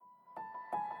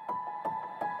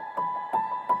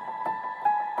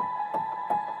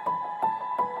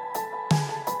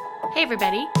Hey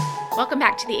everybody, welcome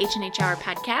back to the H&HR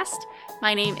podcast.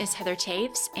 My name is Heather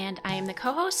Toews and I am the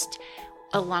co-host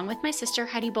along with my sister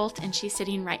Heidi Bolt, and she's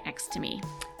sitting right next to me.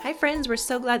 Hi friends, we're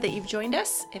so glad that you've joined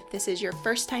us. If this is your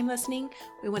first time listening,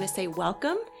 we want to say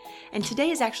welcome. And today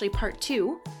is actually part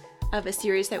 2 of a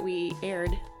series that we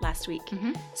aired last week.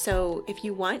 So if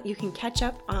you want, you can catch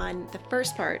up on the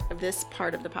first part of this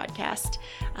part of the podcast.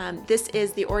 This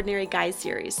is the Ordinary Guys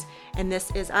series, and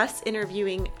this is us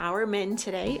interviewing our men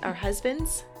today, our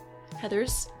husbands.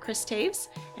 Heather's Chris Toews,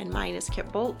 and mine is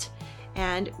Kipp Bolt.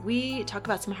 And we talk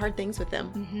about some hard things with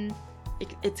them.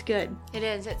 It's good. It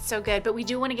is. It's so good. But we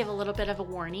do want to give a little bit of a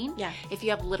warning. Yeah. If you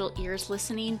have little ears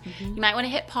listening, you might want to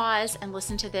hit pause and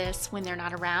listen to this when they're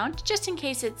not around, just in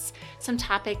case it's some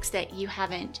topics that you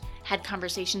haven't had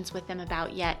conversations with them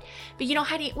about yet. But you know,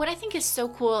 Heidi, what I think is so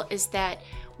cool is that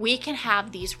we can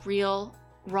have these real,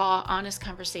 raw, honest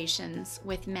conversations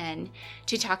with men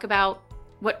to talk about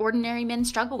what ordinary men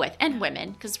struggle with, and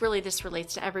women, because really this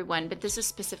relates to everyone, but this is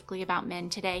specifically about men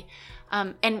today.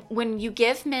 And when you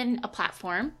give men a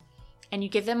platform and you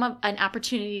give them an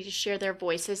opportunity to share their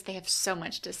voices, they have so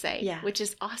much to say, which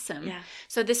is awesome. Yeah.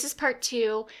 So this is part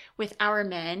 2 with our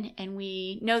men, and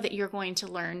we know that you're going to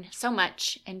learn so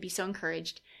much and be so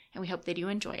encouraged, and we hope that you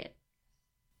enjoy it.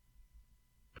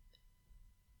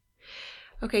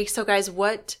 Okay, so guys,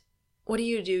 what do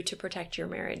you do to protect your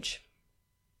marriage?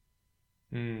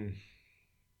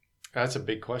 That's a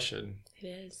big question. It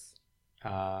is.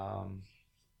 Could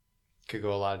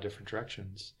go a lot of different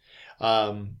directions.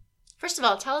 First of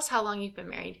all, tell us how long you've been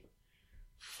married.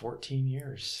 14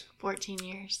 years. 14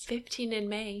 years. 15 in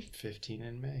May. 15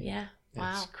 in May. Yeah.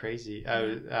 Wow. It's crazy.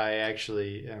 I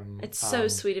actually am. It's so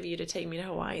sweet of you to take me to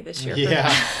Hawaii this year. Yeah.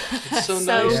 It's so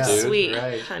nice, dude. Sweet,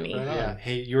 right. honey. Right yeah.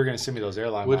 Hey, you were going to send me those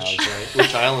airline miles, right?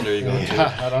 Which island are you going to?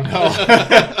 I don't know.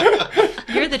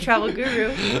 You're the travel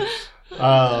guru.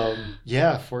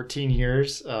 14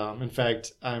 years. In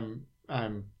fact, I'm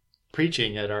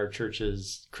preaching at our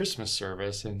church's Christmas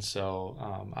service, and so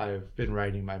I've been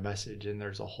writing my message, and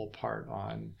there's a whole part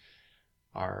on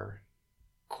our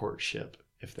courtship,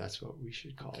 if that's what we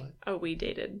should call it. Oh, we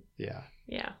dated. Yeah.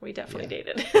 Yeah, we definitely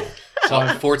dated. So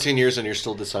I'm 14 years and you're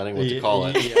still deciding what to call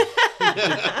it. Yeah.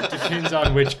 Depends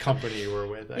on which company we're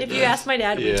with. If you ask my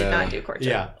dad, we did not do courtship.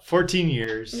 Yeah, 14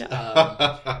 years. Yeah.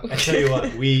 I tell you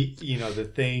what, the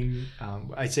thing,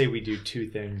 I'd say we do 2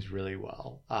 things really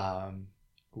well.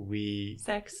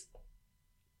 Sex.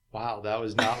 Wow, that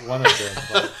was not one of them.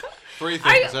 But 3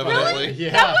 things, evidently. Really?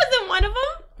 Yeah. That wasn't one of them?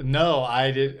 No,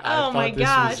 I did. I Oh my thought this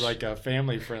gosh. was like a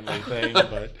family-friendly thing,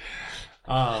 but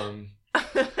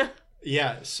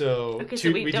yeah. So Okay,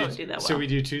 so we don't do that well. So we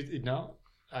do 2. No,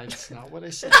 that's not what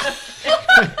I said.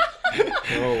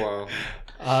 Oh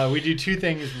wow. We do 2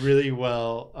 things really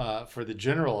well for the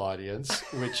general audience,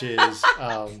 which is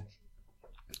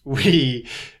we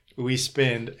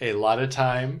spend a lot of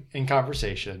time in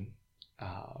conversation,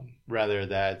 whether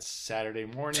that's Saturday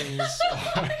mornings. I'm so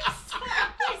sorry.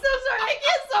 I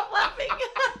can't stop laughing.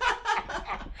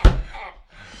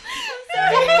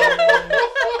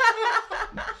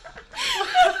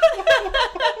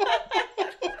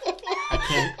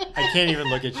 I can't even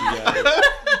look at you guys.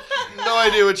 No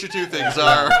idea what your 2 things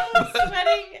are. I'm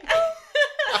sweating.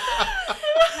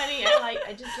 Honey,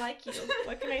 I just like you.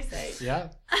 What can I say? Yeah.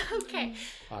 Okay.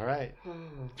 All right.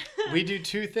 We do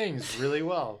 2 things really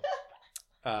well.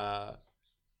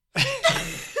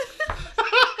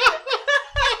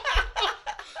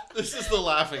 This is the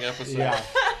laughing episode. Yeah.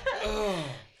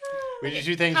 We do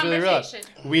 2 things really well.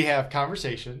 We have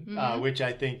conversation, which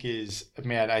I think is,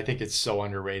 I think it's so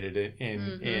underrated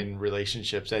in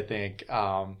relationships. I think,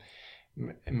 and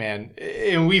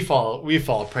we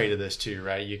fall prey to this too,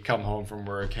 right? You come home from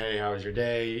work, hey, how was your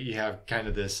day? You have kind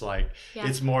of this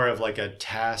it's more of like a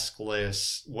task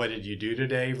list. What did you do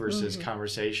today versus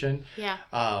conversation? Yeah.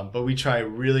 But we try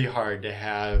really hard to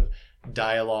have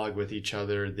dialogue with each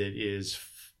other that is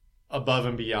above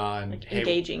and beyond, hey,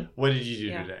 engaging. What did you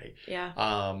do today? Yeah.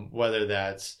 Whether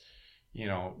that's,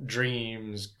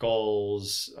 dreams,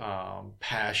 goals,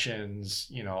 passions,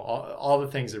 all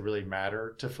the things that really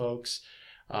matter to folks.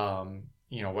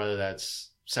 Whether that's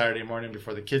Saturday morning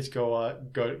before the kids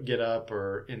get up,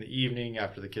 or in the evening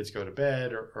after the kids go to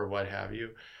bed, or what have you.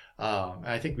 And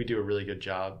I think we do a really good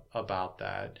job about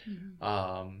that.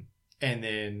 And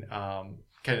then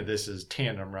kind of this is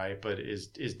tandem, right? But is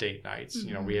date nights.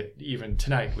 Even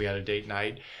tonight we had a date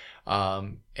night.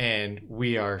 And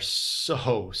we are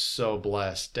so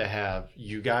blessed to have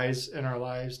you guys in our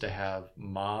lives, to have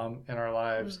mom in our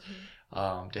lives,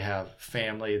 to have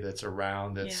family that's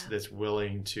around, that's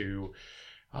willing to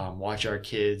watch our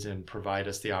kids and provide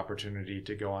us the opportunity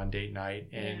to go on date night.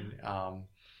 And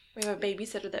we have a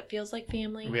babysitter that feels like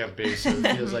family. We have a babysitter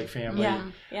that feels like family.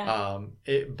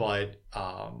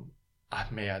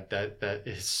 Man, that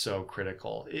is so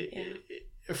critical.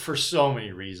 For so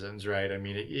many reasons, right? I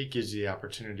mean, it gives you the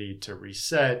opportunity to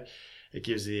reset. It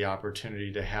gives you the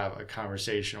opportunity to have a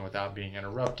conversation without being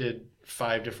interrupted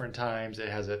 5 different times.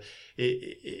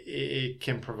 It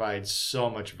can provide so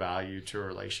much value to a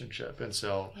relationship. And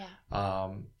so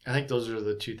I think those are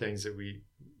the 2 things that we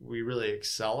really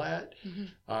excel at.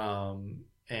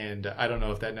 And I don't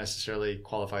know if that necessarily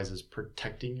qualifies as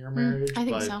protecting your marriage. I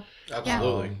think so.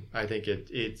 Absolutely. I think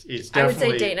it's definitely. I would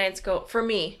say date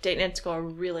nights go a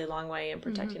really long way in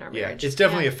protecting our marriage. Yeah, it's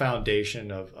definitely a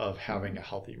foundation of having a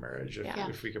healthy marriage,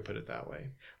 if we could put it that way.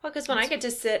 Well, because when I get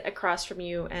to sit across from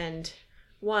you and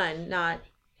not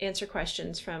answer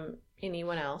questions from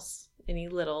anyone else, any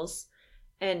littles,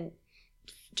 and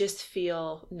just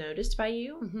feel noticed by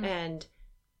you and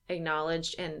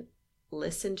acknowledged and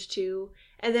listened to,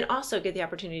 and then also get the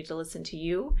opportunity to listen to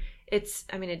you,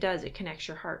 it connects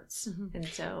your hearts. And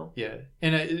so and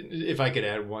if I could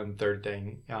add one third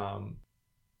thing,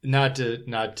 not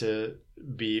to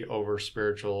be over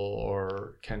spiritual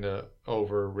or kind of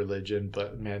over religion,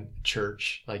 but man,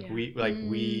 church, That's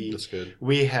good.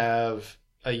 We have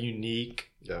a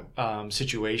unique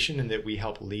situation in that we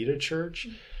help lead a church,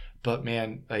 but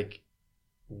man,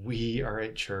 we are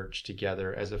at church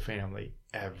together as a family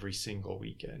every single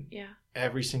weekend.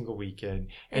 Every single weekend.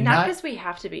 And not because we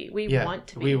have to be. We want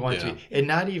to be. We want to be. And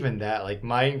not even that.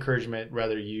 My encouragement,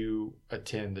 whether you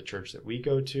attend the church that we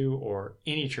go to or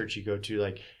any church you go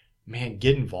to, man,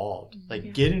 get involved.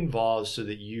 Get involved so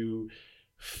that you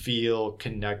feel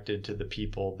connected to the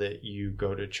people that you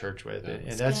go to church with.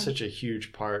 And that's such a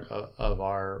huge part of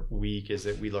our week, is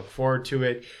that we look forward to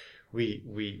it.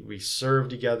 We serve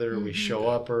together. We show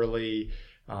up early.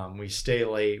 We stay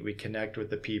late. We connect with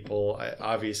the people.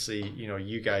 Obviously,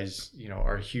 you guys,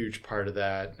 are a huge part of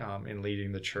that in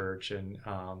leading the church. And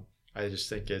I just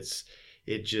think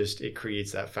it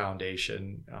creates that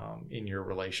foundation in your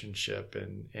relationship,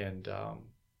 and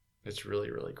it's really,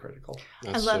 really critical.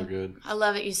 That's so good. I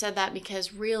love it you said that,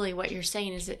 because really what you're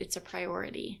saying is that it's a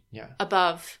priority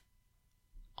above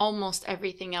almost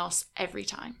everything else every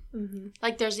time.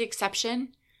 There's the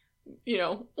exception,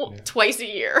 twice a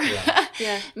year.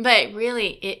 But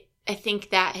really, I think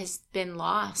that has been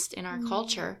lost in our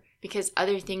culture, because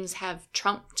other things have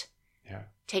trumped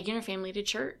taking your family to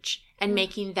church and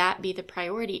making that be the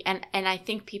priority. And I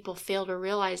think people fail to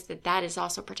realize that is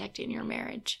also protecting your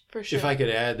marriage. For sure. If I could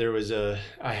add,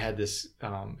 I had this,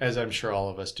 as I'm sure all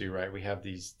of us do, right? We have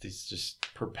these just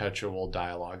perpetual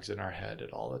dialogues in our head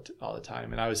all the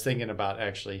time. And I was thinking about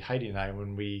actually Heidi and I,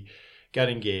 when we got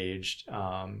engaged,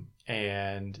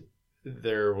 and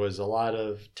there was a lot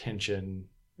of tension.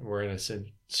 We're in a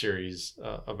series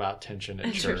about tension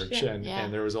at church,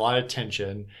 and there was a lot of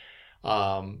tension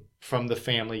from the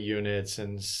family units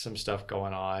and some stuff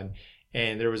going on.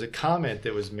 And there was a comment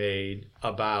that was made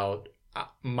about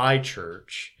my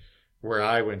church, where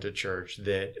I went to church,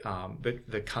 that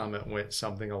the comment went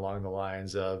something along the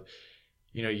lines of,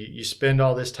 you spend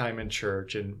all this time in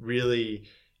church, and really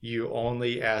you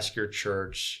only ask your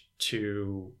church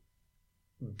to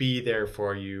be there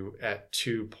for you at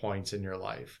 2 points in your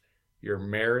life: your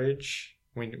marriage,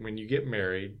 when you get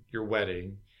married, your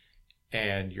wedding,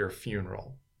 and your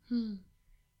funeral.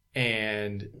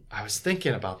 And I was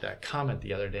thinking about that comment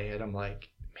the other day, and I'm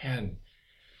like, man,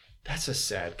 that's a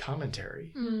sad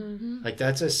commentary.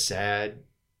 That's a sad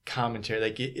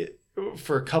commentary.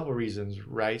 For a couple reasons,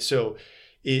 right? So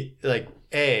you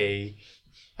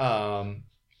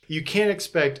can't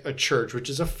expect a church, which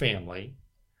is a family,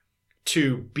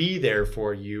 to be there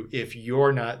for you if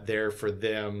you're not there for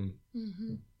them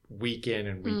week in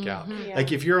and week out.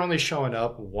 If you're only showing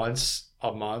up once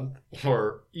a month,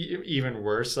 or even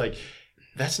worse,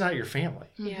 that's not your family.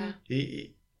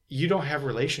 You don't have a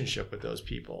relationship with those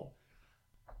people.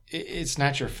 It's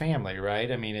not your family,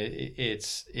 right? I mean,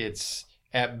 it's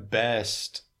at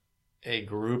best a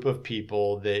group of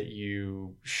people that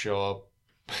you show up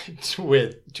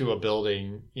to a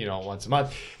building, once a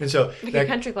month. And so a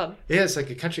country club. Yeah, it's like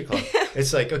a country club.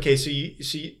 It's okay, so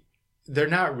you they're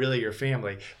not really your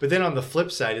family. But then on the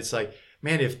flip side, it's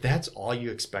man, if that's all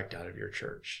you expect out of your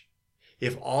church,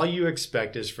 if all you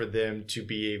expect is for them to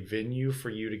be a venue for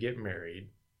you to get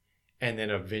married, and then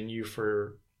a venue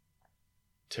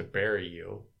to bury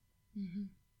you,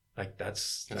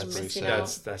 that's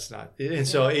not. And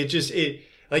so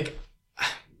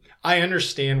I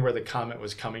understand where the comment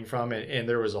was coming from, and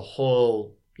there was a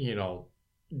whole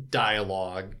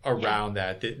dialogue around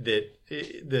that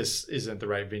this isn't the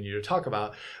right venue to talk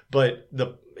about, but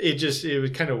it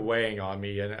was kind of weighing on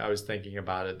me, and I was thinking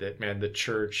about it that, man, the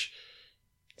church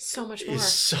so much more. is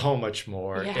so much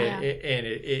more. Yeah. And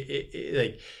it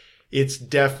like, it's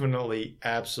definitely,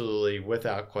 absolutely,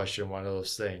 without question, one of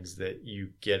those things that you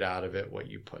get out of it what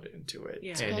you put into it.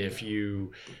 Yeah. And if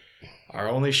you are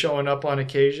only showing up on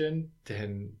occasion,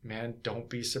 then, man, don't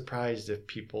be surprised if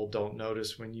people don't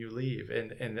notice when you leave.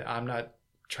 And I'm not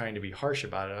trying to be harsh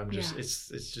about it. I'm just,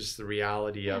 it's just the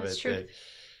reality of it that,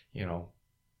 you know,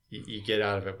 you get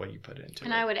out of it what you put into it.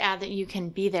 And I would add that you can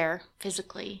be there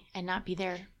physically and not be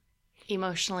there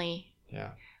emotionally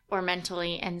or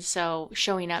mentally. And so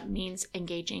showing up means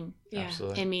engaging. Yeah.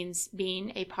 Absolutely. It means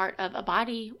being a part of a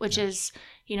body, which is,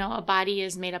 you know, a body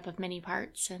is made up of many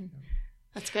parts. And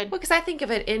that's good. Well, because I think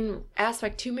of it in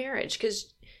aspect to marriage,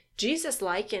 because Jesus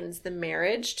likens the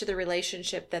marriage to the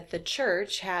relationship that the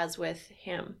church has with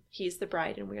him. He's the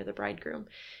bride and we're the bridegroom.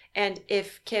 And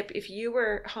Kipp, if you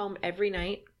were home every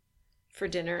night for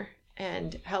dinner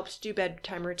and helped do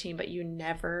bedtime routine, but you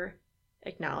never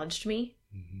acknowledged me,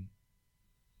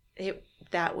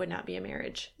 that would not be a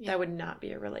marriage. Yeah. That would not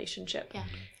be a relationship. Yeah.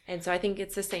 And so I think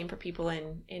it's the same for people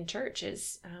in church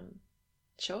is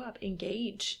show up,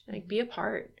 engage, like be a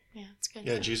part. Yeah, it's good.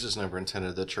 Yeah, Jesus never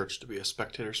intended the church to be a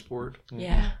spectator sport.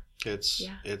 Yeah. It's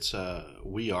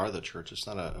we are the church. It's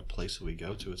not a place that we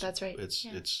go to. That's right.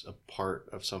 It's a part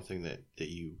of something that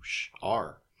you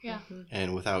are. Yeah. Mm-hmm.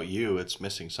 And without you, it's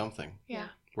missing something. Yeah.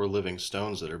 We're living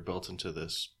stones that are built into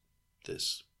this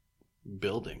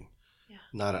building. Yeah.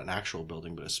 Not an actual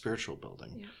building, but a spiritual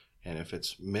building. Yeah. And if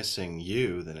it's missing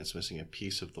you, then it's missing a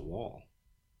piece of the wall.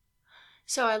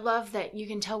 So I love that you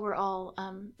can tell we're all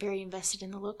very invested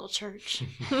in the local church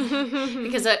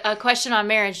because a question on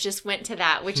marriage just went to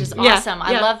that, which is awesome. Yeah.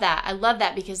 I love that. I love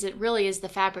that because it really is the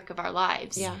fabric of our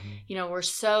lives. Yeah. You know,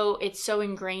 it's so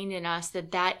ingrained in us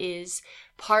that is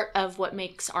part of what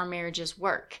makes our marriages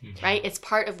work, right? It's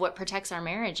part of what protects our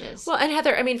marriages. Well, and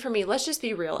Heather, I mean, for me, let's just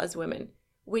be real as women.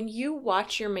 When you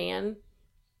watch your man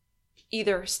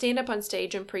either stand up on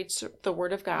stage and preach the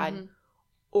word of God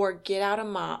or get out a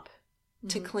mop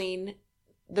to clean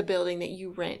the building that you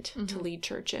rent to lead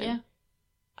church in. Yeah.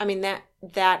 I mean,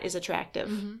 that is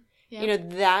attractive. Yeah. You know,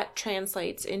 that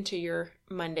translates into your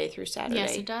Monday through Saturday.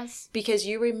 Yes, it does. Because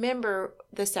you remember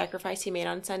the sacrifice he made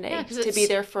on Sunday to be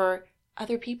there for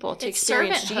other people, to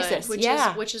experience Jesus.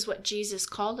 Which is what Jesus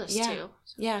called us to. So.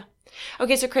 Yeah.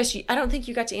 Okay, so Chris, I don't think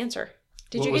you got to answer.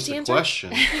 Did you get to answer? What was the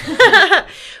question?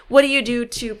 What do you do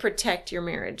to protect your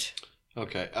marriage?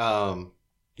 Okay.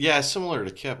 Yeah, similar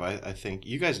to Kipp, I think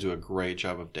you guys do a great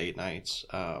job of date nights.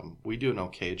 We do an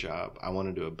okay job. I want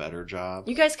to do a better job.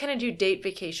 You guys kind of do date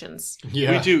vacations.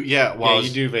 Yeah, we do. Yeah, well, you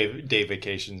do date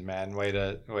vacations, man. Way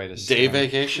to day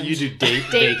vacations. You do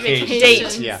date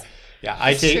vacations. Yeah.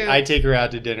 I take her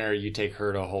out to dinner. You take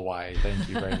her to Hawaii. Thank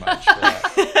you very much for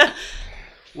that.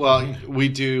 Well, we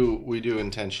do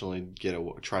intentionally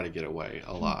try to get away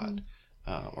a lot.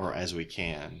 Or as we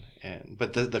can,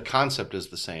 but the concept is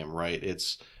the same, right?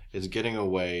 It's getting a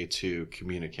way to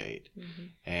communicate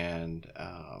and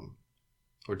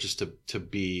or just to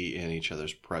be in each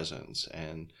other's presence,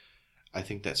 and I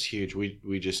think that's huge.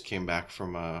 We just came back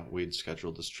from we'd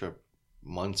scheduled this trip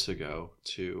months ago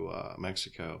to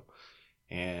Mexico,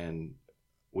 and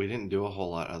we didn't do a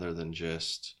whole lot other than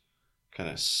just kind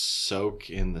of soak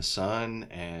in the sun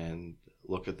and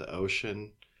look at the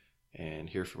ocean and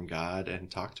hear from God and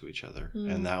talk to each other.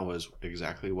 And that was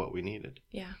exactly what we needed.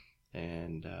 Yeah.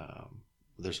 And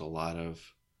there's a lot of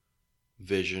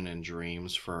vision and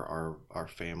dreams for our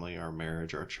family, our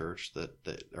marriage, our church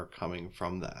that are coming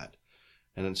from that.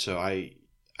 And so I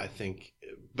think,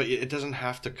 but it doesn't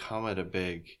have to come at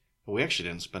we actually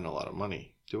didn't spend a lot of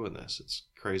money doing this. It's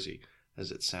crazy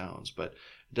as it sounds, but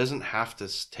it doesn't have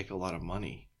to take a lot of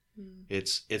money.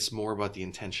 It's more about the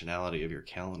intentionality of your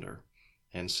calendar.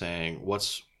 And saying,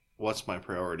 what's my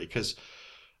priority? Because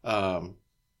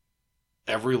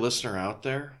every listener out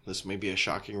there, this may be a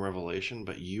shocking revelation,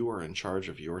 but you are in charge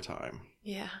of your time.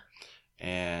 Yeah.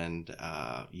 And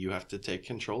you have to take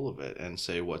control of it and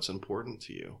say what's important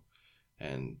to you.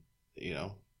 And, you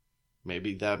know,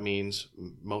 maybe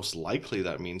most likely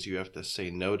that means you have to say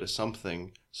no to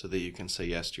something so that you can say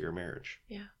yes to your marriage.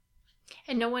 Yeah.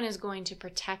 And no one is going to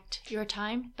protect your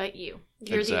time but you.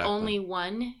 You're the only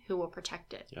one who will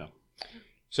protect it. Yeah.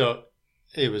 So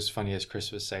it was funny as Chris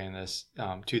was saying this,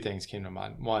 two things came to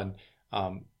mind. One,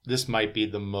 this might be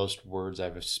the most words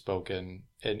I've spoken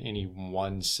in any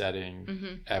one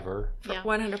setting ever. Yeah.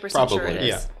 100% Probably. sure it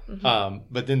is. Yeah. Mm-hmm.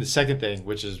 But then the second thing,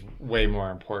 which is way more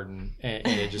important, and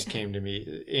it just came to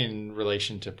me in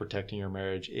relation to protecting your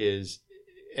marriage, is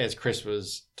as Chris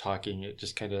was talking, it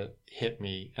just kind of hit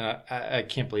me. And I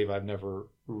can't believe I've never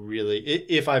really,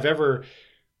 if I've ever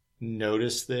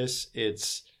noticed this,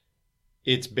 it's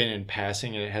been in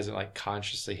passing and it hasn't like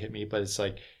consciously hit me, but it's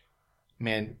like,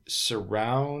 man,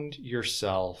 surround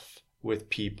yourself with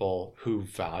people who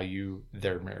value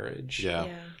their marriage. Yeah,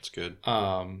 it's good.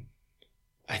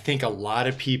 I think a lot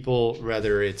of people,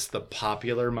 whether it's the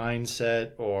popular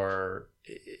mindset or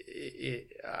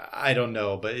I don't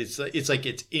know, but it's like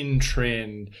it's in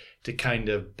trend to kind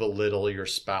of belittle your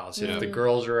spouse. If the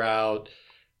girls are out,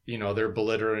 they're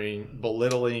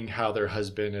belittling how their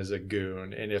husband is a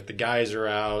goon, and if the guys are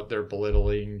out, they're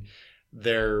belittling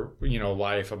their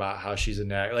wife about how she's a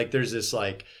nag. Like there's this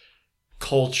like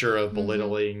culture of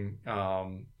belittling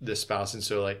the spouse, and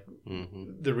so like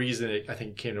the reason I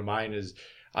think came to mind is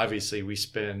obviously we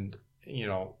spend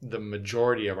the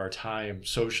majority of our time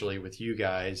socially with you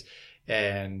guys,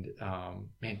 and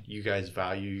man, you guys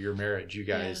value your marriage. You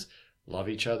guys love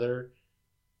each other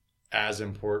as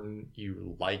important.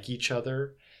 You like each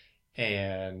other,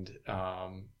 and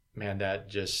man,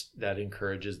 that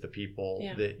encourages the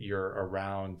people that you're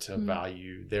around to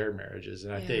value their marriages.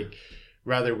 And I think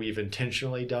whether we've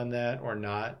intentionally done that or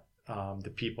not,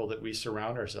 the people that we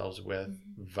surround ourselves with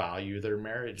value their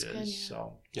marriages. Good,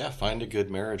 So find a good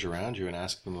marriage around you and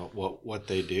ask them what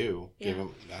they do.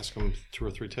 Ask them 2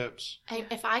 or 3 tips.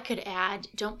 If I could add,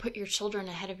 don't put your children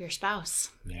ahead of your spouse.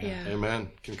 Yeah. Amen.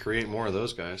 Can create more of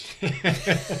those guys.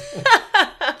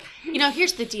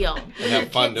 Here's the deal. And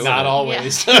have fun doing Not it.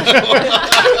 always.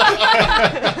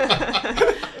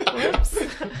 Whoops.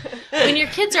 When your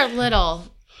kids are little,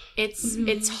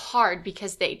 it's hard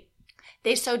because they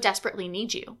so desperately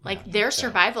need you. Like their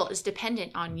survival is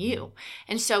dependent on you.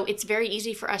 And so it's very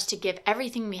easy for us to give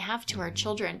everything we have to our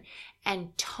children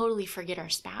and totally forget our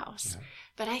spouse. Yeah.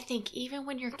 But I think even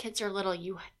when your kids are little,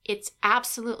 it's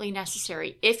absolutely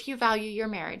necessary, if you value your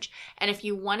marriage and if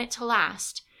you want it to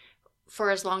last for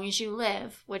as long as you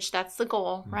live, which that's the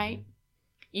goal, right?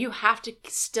 You have to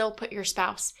still put your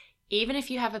spouse, even if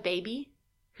you have a baby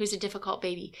who's a difficult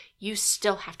baby, you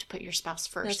still have to put your spouse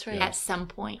first at some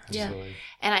point. Absolutely. Yeah.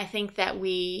 And I think that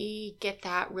we get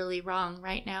that really wrong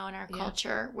right now in our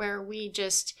culture, where we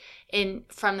just,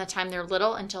 from the time they're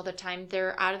little until the time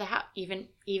they're out of the house, even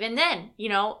then,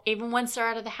 even once they're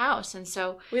out of the house. And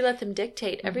so we let them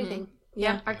dictate everything.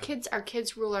 Yeah. Our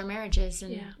kids rule our marriages,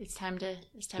 and it's time to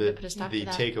put a stop to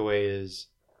that. The takeaway is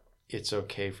it's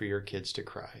okay for your kids to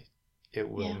cry. It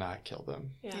will not kill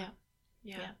them. Yeah,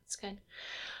 it's good.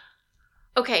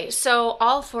 Okay, so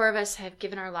all 4 of us have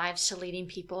given our lives to leading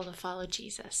people to follow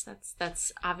Jesus.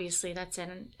 That's obviously that's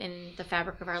in the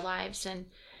fabric of our lives and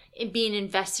in being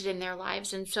invested in their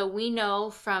lives. And so we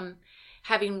know from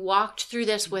having walked through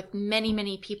this with many,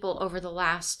 many people over the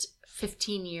last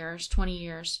 15 years, 20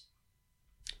 years,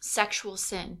 sexual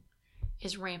sin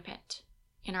is rampant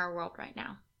in our world right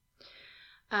now.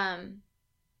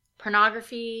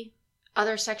 Pornography,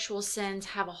 other sexual sins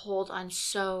have a hold on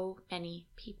so many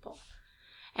people.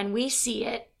 And we see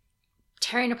it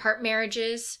tearing apart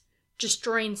marriages,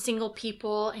 destroying single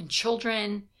people and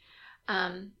children,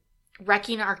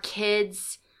 wrecking our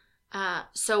kids.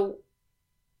 So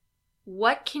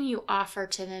what can you offer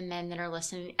to the men that are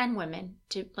listening, and women?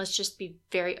 Let's just be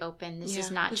very open. This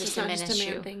is not just a men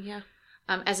issue.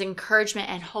 As encouragement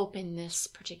and hope in this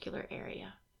particular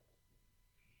area.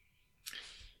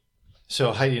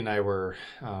 So Heidi and I were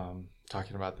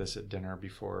talking about this at dinner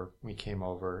before we came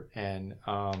over, and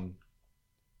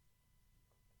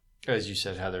as you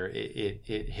said, Heather, it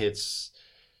hits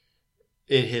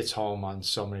home on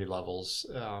so many levels,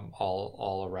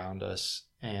 all around us,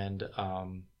 and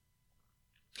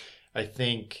I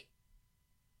think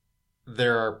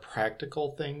there are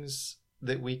practical things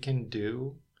that we can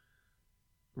do,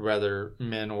 whether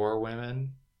men or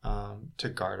women, to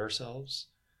guard ourselves.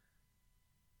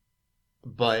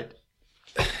 But,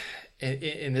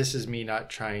 and this is me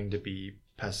not trying to be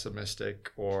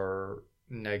pessimistic or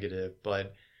negative,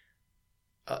 but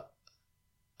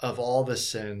of all the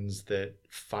sins that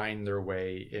find their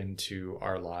way into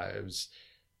our lives,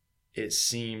 it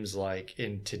seems like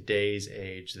in today's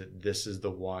age that this is the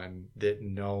one that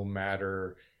no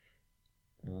matter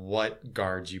what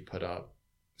guards you put up,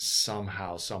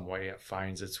 somehow, some way, it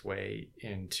finds its way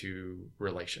into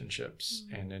relationships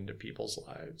and into people's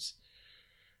lives.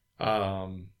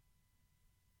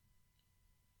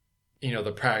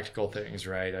 the practical things,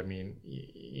 right? I mean,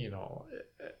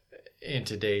 in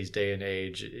today's day and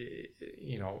age,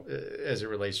 as it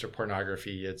relates to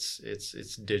pornography,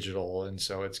 it's digital, and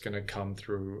so it's going to come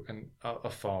through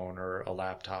a phone or a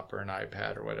laptop or an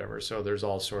iPad or whatever. So there's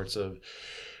all sorts of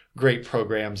great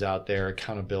programs out there,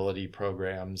 accountability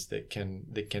programs that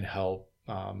can help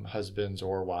husbands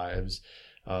or wives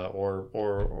or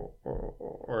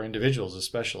individuals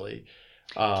especially.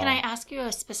 Can I ask you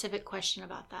a specific question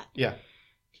about that? Yeah.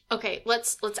 Okay,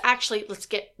 let's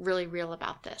get really real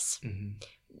about this. Mm-hmm.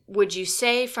 Would you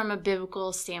say from a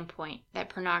biblical standpoint that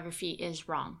pornography is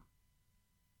wrong?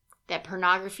 That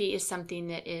pornography is something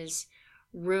that is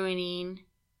ruining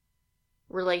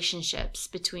relationships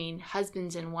between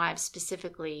husbands and wives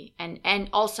specifically, and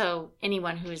also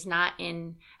anyone who is not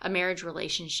in a marriage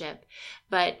relationship?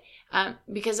 But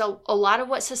because a lot of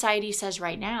what society says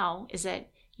right now is that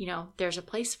there's a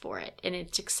place for it and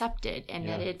it's accepted, and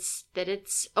that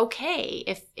it's okay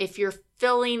if you're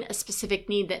filling a specific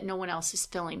need that no one else is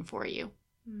filling for you.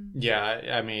 Yeah,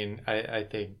 I mean, I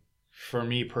think for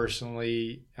me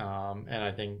personally, and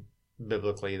I think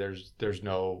biblically, there's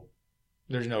no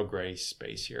gray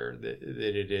space here, that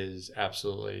it is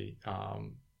absolutely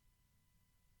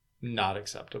not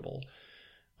acceptable.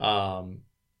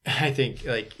 I think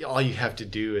like all you have to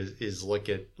do is look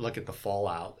at the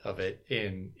fallout of it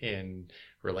in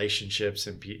relationships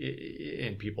and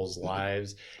in people's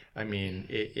lives. I mean,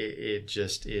 it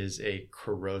just is a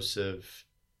corrosive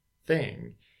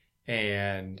thing,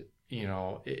 and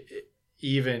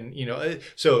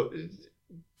so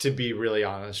to be really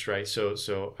honest, right?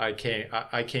 So I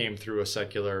came through a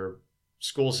secular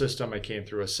school system. I came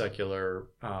through a secular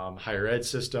higher ed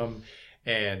system.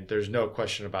 And there's no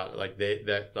question about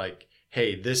it.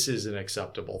 Hey, this is an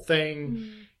acceptable thing.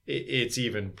 Mm. It's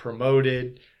even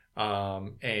promoted,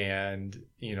 and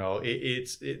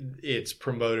it's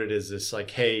promoted as this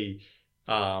hey,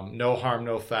 no harm,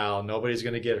 no foul. Nobody's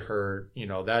going to get hurt.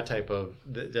 That type of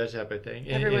thing.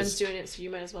 Everyone's doing it, so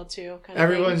you might as well too.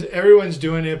 Everyone's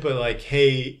doing it, but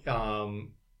hey,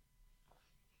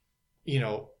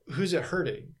 who's it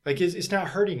hurting? It's not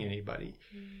hurting anybody,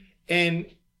 and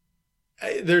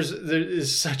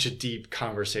there's such a deep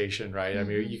conversation, right?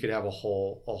 Mm-hmm. I mean, you could have a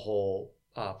whole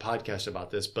podcast about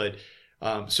this, but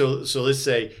so let's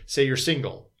say you're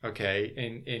single,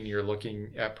 okay, and you're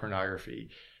looking at pornography,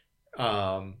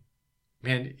 man,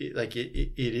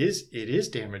 it is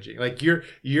damaging.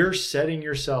 You're setting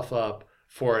yourself up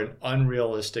for an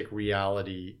unrealistic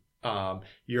reality.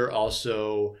 You're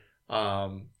also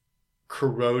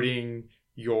corroding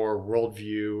your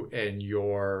worldview and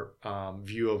your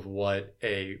view of what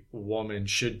a woman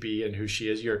should be and who she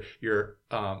is. You're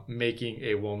making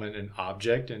a woman an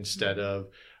object instead of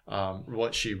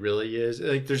what she really is.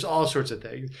 There's all sorts of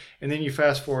things. And then you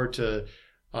fast forward to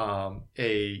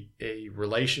a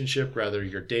relationship, whether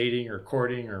you're dating or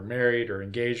courting or married or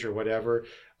engaged or whatever.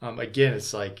 Again,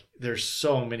 it's there's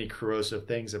so many corrosive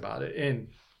things about it. And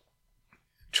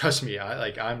trust me,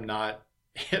 I'm not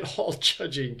at all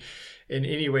judging in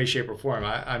any way, shape, or form.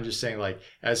 I'm just saying,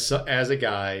 as a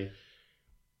guy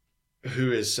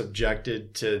who is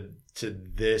subjected to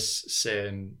this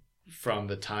sin from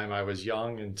the time I was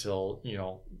young until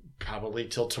probably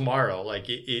till tomorrow,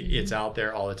 it's out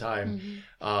there all the time.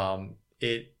 Mm-hmm.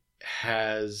 It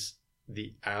has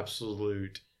the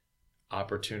absolute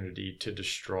opportunity to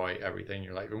destroy everything in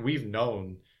your life, and we've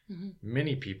known mm-hmm.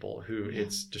 many people who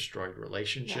it's destroyed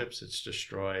relationships. It's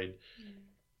destroyed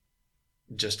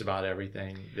just about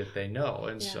everything that they know.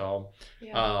 And so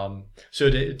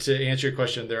to answer your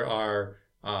question, there are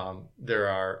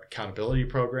accountability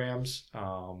programs,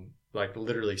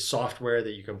 literally software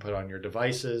that you can put on your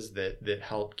devices that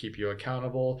help keep you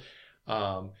accountable.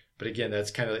 But again,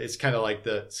 it's kind of like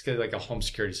a home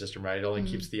security system, right? It only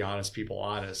mm-hmm. keeps the honest people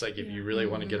honest. If you really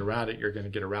want to get around it, you're going to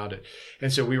get around it.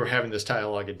 And so we were having this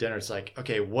dialogue at dinner. It's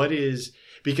okay, what is,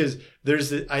 because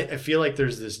I feel like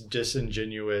there's this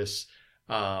disingenuous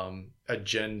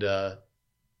agenda.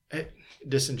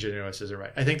 Disingenuous isn't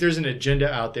right. I think there's an agenda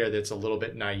out there that's a little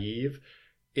bit naive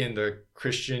in the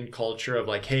Christian culture of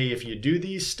hey, if you do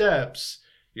these steps,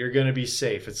 you're going to be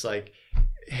safe. It's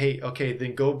hey, okay,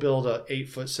 then go build a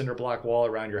 8-foot cinder block wall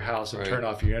around your house and turn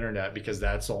off your internet, because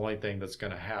that's the only thing that's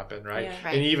going to happen, right? Yeah.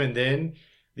 Right? And even then,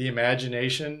 the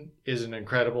imagination is an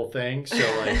incredible thing. So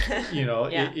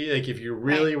if you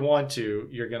really want to,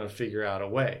 you're going to figure out a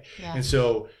way. Yeah. And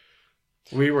so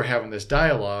we were having this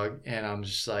dialogue, and I'm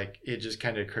just it just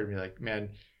kind of occurred to me man,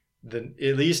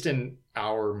 at least in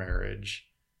our marriage,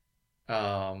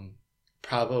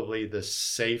 probably the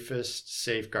safest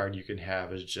safeguard you can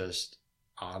have is just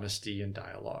honesty and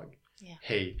dialogue. Yeah.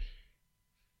 Hey,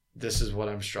 this is what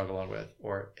I'm struggling with,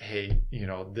 or, hey, you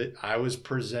know, I was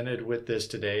presented with this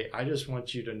today. I just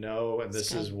want you to know, and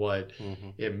this is what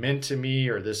it meant to me,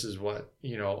 or this is what,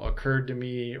 you know, occurred to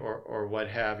me, or what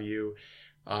have you.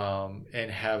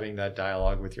 And having that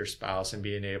dialogue with your spouse and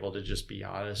being able to just be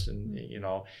honest and, you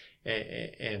know,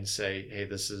 and say, hey,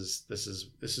 this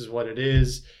is what it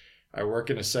is. I work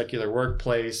in a secular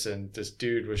workplace, and this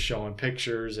dude was showing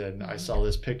pictures, and I saw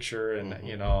this picture, and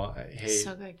you know, hey,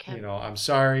 so good, Kipp. you know, I'm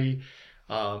sorry.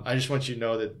 I just want you to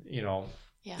know that, you know,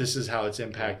 this is how it's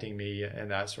impacting me,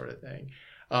 and that sort of thing.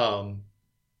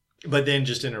 But then,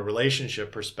 just in a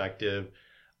relationship perspective,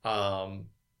 man,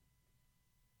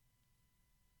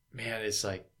 it's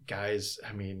like, guys,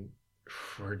 I mean,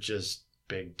 we're just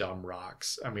big dumb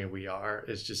rocks. I mean, we are.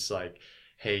 It's just like,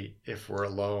 hey, if we're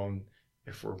alone,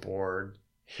 if we're bored,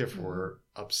 if we're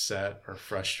upset or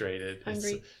frustrated,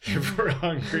 if we're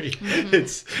hungry,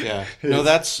 it's no,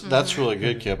 that's really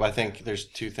good, Kipp. I think there's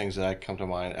two things that come to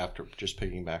mind after just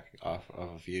picking back off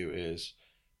of you is,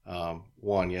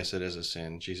 one, yes, it is a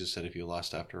sin. Jesus said, if you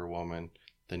lust after a woman,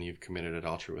 then you've committed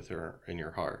adultery with her in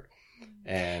your heart.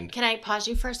 And can I pause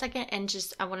you for a second and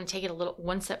just, I want to take it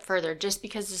one step further, just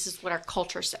because this is what our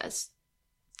culture says.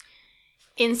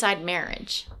 Inside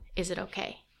marriage, is it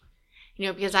okay? You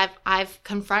know, because I've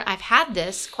had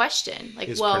this question, like,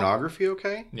 is pornography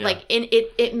okay? Yeah. Like,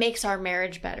 it makes our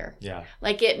marriage better. Yeah.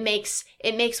 Like, it makes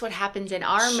what happens in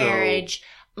our marriage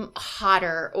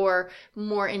hotter or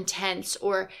more intense,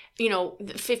 or, you know,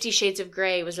 50 Shades of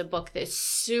Grey was a book that's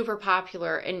super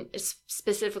popular and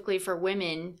specifically for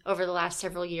women over the last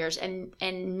several years. And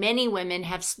many women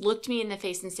have looked me in the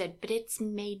face and said, but it's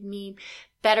made me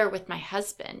better with my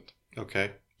husband.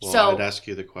 Okay. Well, I'd ask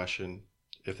you the question,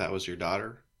 if that was your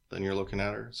daughter, then you're looking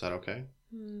at her, is that okay?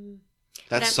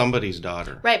 That's somebody's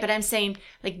daughter. Right, but I'm saying,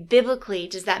 like, biblically,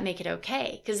 does that make it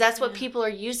okay? Because that's what people are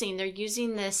using. They're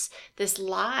using this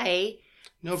lie.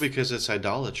 No, because it's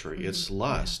idolatry. It's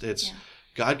lust. It's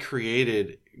God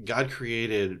created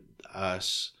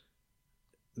us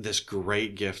this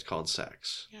great gift called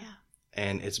sex. Yeah.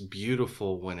 And it's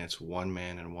beautiful when it's one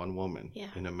man and one woman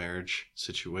in a marriage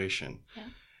situation. Yeah.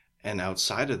 And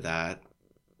outside of that,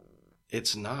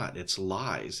 it's not. It's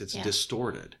lies. It's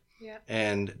distorted. Yeah.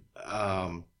 And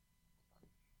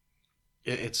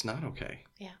it's not okay.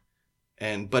 Yeah.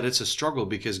 But it's a struggle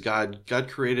because God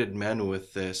created men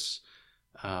with this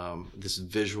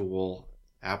visual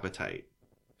appetite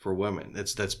for women.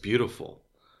 That's beautiful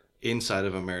inside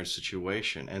of a marriage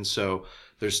situation. And so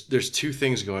there's two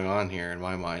things going on here in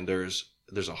my mind. There's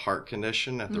a heart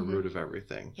condition at the root of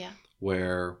everything. Yeah.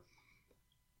 Where,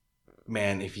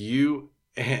 man, if you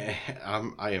I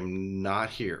am not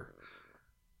here,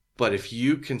 but if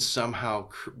you can somehow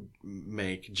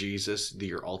make Jesus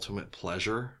your ultimate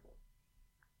pleasure,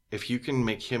 if you can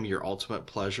make him your ultimate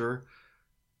pleasure,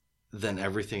 then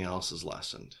everything else is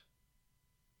lessened.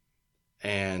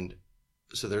 And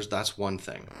so that's one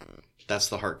thing. That's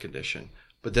the heart condition.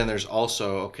 But then there's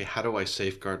also, okay, how do I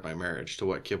safeguard my marriage? To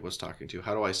what Kipp was talking to.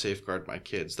 How do I safeguard my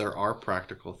kids? There are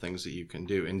practical things that you can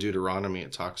do. In Deuteronomy,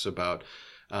 it talks about,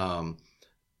 back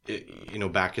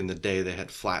in the day, they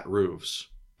had flat roofs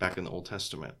back in the Old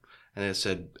Testament. And it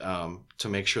said, to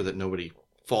make sure that nobody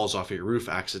falls off your roof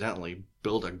accidentally,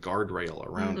 build a guardrail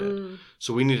around it.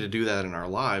 So we need to do that in our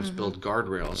lives, build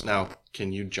guardrails. Now,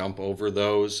 can you jump over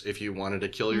those if you wanted to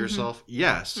kill yourself?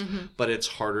 Yes, but it's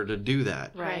harder to do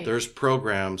that. Right. There's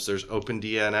programs, there's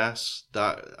OpenDNS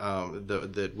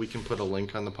that we can put a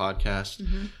link on the podcast.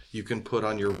 You can put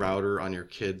on your router on your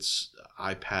kid's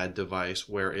iPad device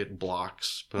where it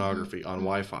blocks pornography on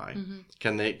Wi-Fi.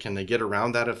 Can they get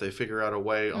around that if they figure out a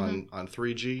way on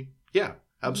 3G? Yeah.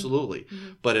 Absolutely.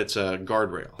 But it's a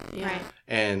guardrail. Yeah.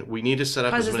 And we need to set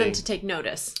up causes them to take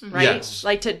notice, right? Yes.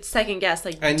 Like to second guess,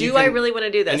 like, I really want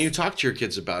to do this? And you talk to your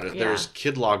kids about it. Yeah. There's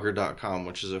kidlogger.com,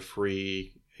 which is a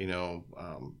free,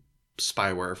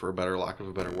 spyware, for a lack of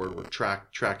a better word, with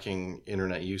tracking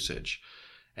internet usage.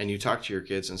 And you talk to your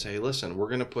kids and say, hey, listen, we're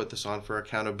going to put this on for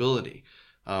accountability.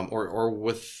 Or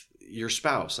with your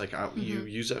spouse, like you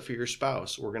use that for your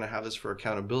spouse. We're going to have this for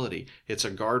accountability. It's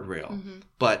a guardrail.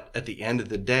 But at the end of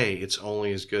the day, it's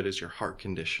only as good as your heart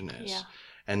condition is. Yeah.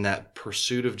 And that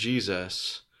pursuit of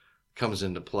Jesus comes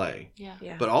into play. Yeah.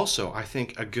 Yeah. But also, I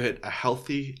think a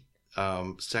healthy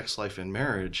sex life in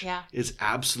marriage is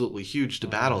absolutely huge to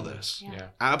battle this. Yeah.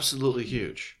 Absolutely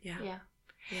huge. Yeah. Yeah.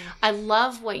 Yeah. I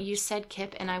love what you said,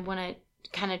 Kipp, and I want to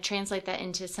kind of translate that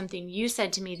into something you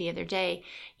said to me the other day.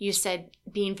 You said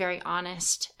being very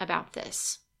honest about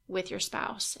this with your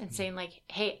spouse and saying, like,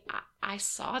 hey, I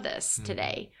saw this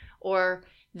today, or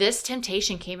this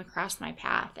temptation came across my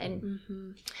path. And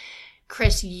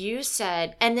Chris, you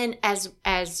said, and then as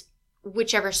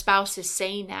whichever spouse is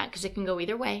saying that, because it can go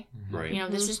either way. Right. You know,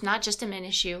 this is not just a men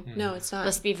issue. No, it's not.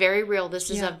 Let's be very real. This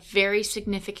is Yeah. a very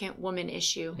significant woman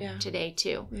issue Yeah. today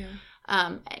too.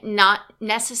 Yeah. Not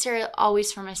necessarily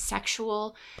always from a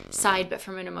sexual side, but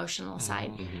from an emotional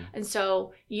side. And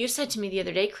so you said to me the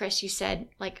other day, Chris, you said,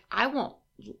 like,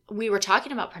 we were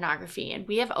talking about pornography and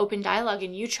we have open dialogue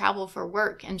and you travel for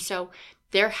work. And so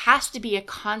there has to be a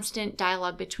constant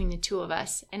dialogue between the two of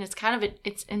us. And it's kind of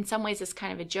it's in some ways it's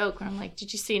kind of a joke when I'm like,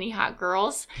 did you see any hot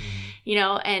girls? You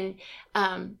know, and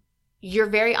you're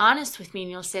very honest with me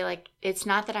and you'll say, like, it's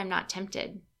not that I'm not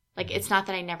tempted. Like, it's not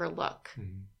that I never look.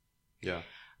 Yeah.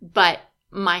 But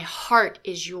my heart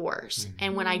is yours.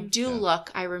 And when I do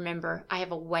look, I remember I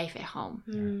have a wife at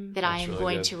home that I am really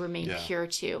going good. to remain pure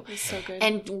to. That's so good.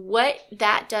 And what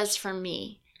that does for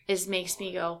me is makes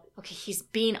me go, okay, he's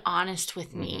being honest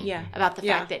with me Yeah. about the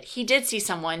Yeah. fact that he did see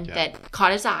someone that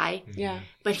caught his eye, Yeah.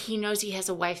 but he knows he has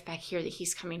a wife back here that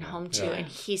he's coming home to Yeah. and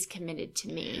he's committed to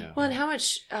me. Yeah. Well, and how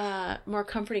much more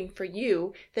comforting for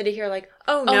you than to hear like,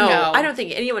 oh Oh, no, no. I don't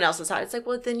think anyone else is hot. It's like,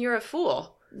 well, then you're a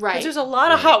fool. 'Cause Right. there's a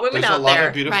lot of hot women There's out a lot there.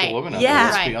 of beautiful Right. women out Yeah. there.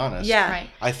 Let's Right. be honest. Yeah. Right.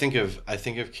 I think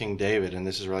of King David, and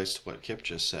this relates to what Kipp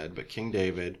just said. But King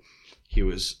David, he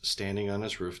was standing on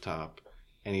his rooftop,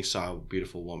 and he saw a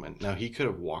beautiful woman. Now he could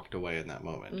have walked away in that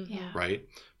moment, Yeah. right?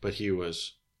 But he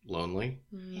was lonely.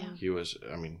 Yeah. He was,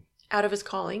 Out of his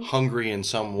calling. hungry in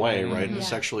some way, right? Yeah.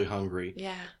 Sexually hungry.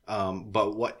 Yeah.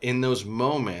 But what in those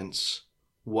moments,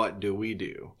 what do we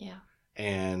do? Yeah.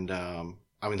 And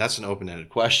that's an open-ended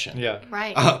question. Yeah.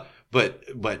 Right. But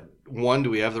one, do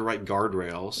we have the right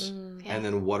guardrails? Yeah. And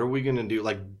then what are we going to do?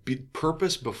 Like,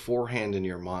 purpose beforehand in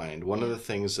your mind. One of the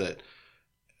things that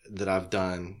I've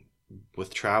done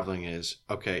with traveling is,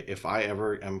 okay, if I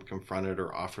ever am confronted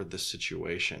or offered this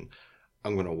situation,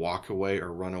 I'm going to walk away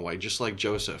or run away. Just like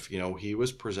Joseph, he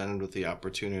was presented with the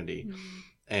opportunity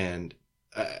and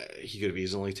he could have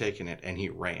easily taken it and he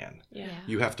ran. Yeah.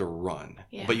 You have to run,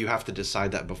 Yeah. but you have to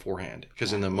decide that beforehand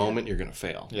because in the moment you're going to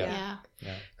fail. Yeah.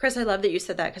 Yeah. Chris, I love that you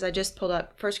said that because I just pulled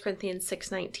up 1 Corinthians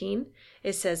 6:19.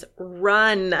 It says,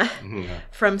 run Yeah.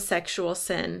 from sexual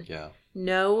sin. Yeah.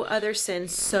 No other sin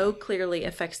so clearly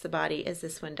affects the body as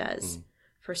this one does.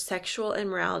 For sexual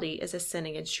immorality is a sin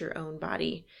against your own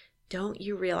body. Don't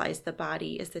you realize the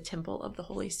body is the temple of the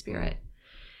Holy Spirit?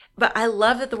 But I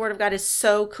love that the Word of God is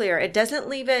so clear. It doesn't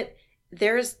leave it,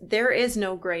 there is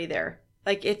no gray there.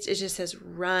 Like it just says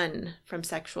run from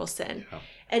sexual sin. Yeah.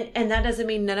 And that doesn't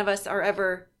mean none of us are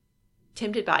ever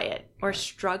tempted by it or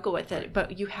struggle with it.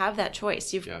 But you have that choice.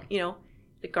 The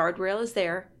guardrail is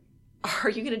there. Are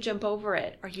you going to jump over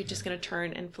it? Or are you just going to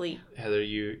turn and flee? Heather,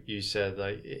 you said,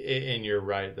 like, and you're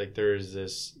right, like there's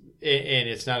this, and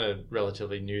it's not a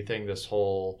relatively new thing, this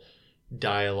whole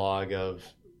dialogue of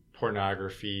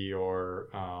pornography or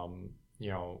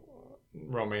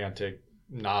romantic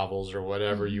novels or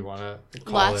whatever you want to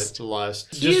call it,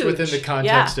 lust, Huge. just within the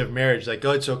context of marriage, like,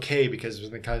 oh, it's okay because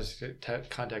within the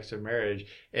context of marriage.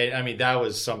 And I mean, that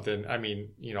was something, I've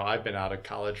been out of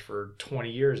college for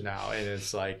 20 years now, and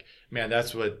it's like, man,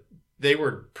 that's what they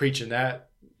were preaching that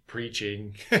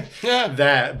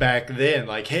back then,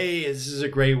 like, hey, this is a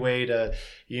great way to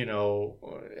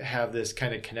have this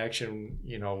kind of connection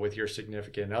with your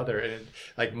significant other. And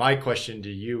like my question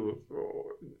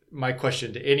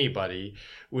to anybody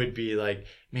would be like,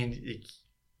 man,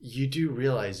 you do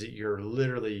realize that you're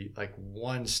literally like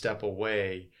one step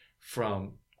away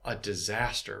from a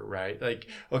disaster, right? Like,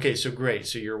 okay, so great.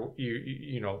 So you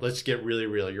let's get really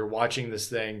real. You're watching this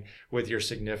thing with your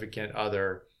significant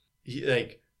other.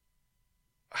 Like,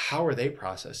 how are they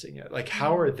processing it? Like,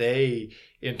 how are they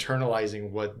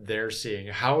internalizing what they're seeing?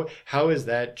 How is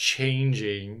that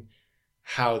changing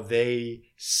how they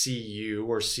see you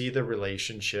or see the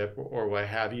relationship or what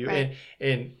have you? Right.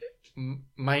 And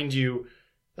mind you,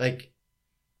 like,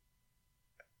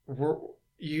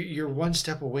 you're one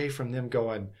step away from them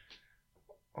going,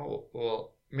 oh,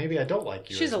 well, maybe I don't like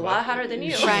you. She's a lot hotter than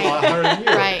you. She's Right. a lot hotter than you.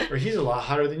 Right. Or he's a lot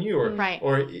hotter than you. Or, Right.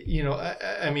 or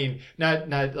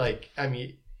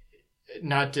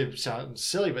not to sound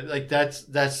silly, but like that's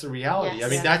the reality. Yes. I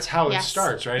mean, that's how it Yes.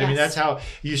 starts, right? Yes. I mean, that's how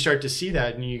you start to see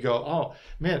that, and you go, "Oh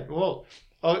man, well,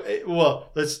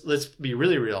 let's be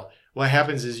really real. What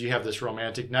happens is you have this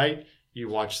romantic night, you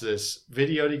watch this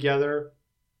video together,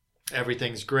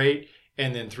 everything's great,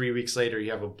 and then 3 weeks later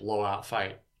you have a blowout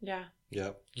fight. Yeah.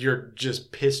 Yep. You're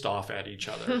just pissed off at each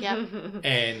other, Yep.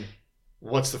 and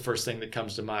what's the first thing that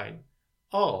comes to mind?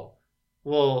 Oh,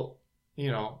 well,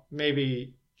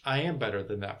 maybe I am better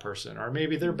than that person, or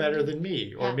maybe they're better than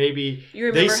me, or Yeah. maybe You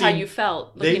remember how you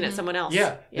felt looking at someone else.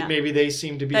 Yeah, maybe they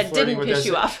seem to be that flirting didn't with piss us.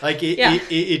 you off. Like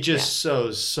it just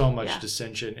sows so much Yeah.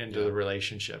 dissension into the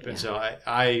relationship, and Yeah. so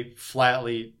I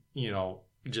flatly,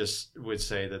 just would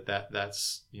say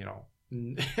that's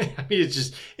I mean,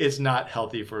 it's not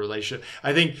healthy for a relationship.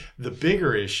 I think the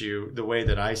bigger issue, the way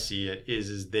that I see it,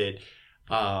 is that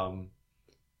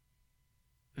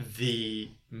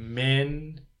the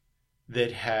men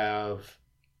that have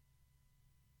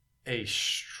a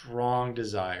strong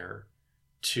desire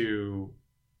to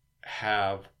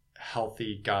have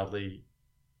healthy, godly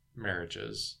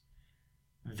marriages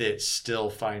that still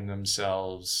find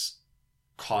themselves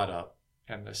caught up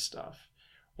in this stuff,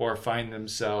 or find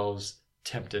themselves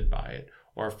tempted by it,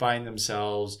 or find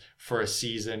themselves for a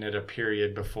season at a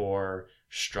period before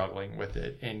struggling with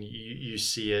it. And you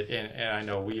see it, and I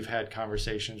know we've had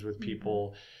conversations with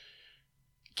people,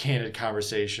 candid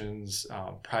conversations,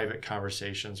 private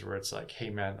conversations, where it's like, hey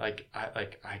man,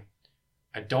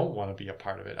 I don't want to be a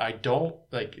part of it. I don't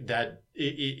like that.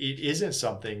 It isn't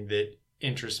something that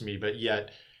interests me, but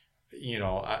yet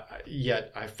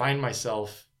I find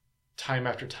myself time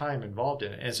after time involved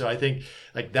in it. And so I think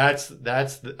that's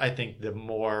I think the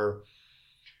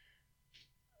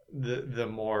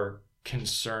more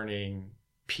concerning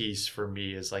piece for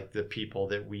me is like the people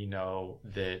that we know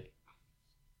that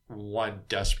want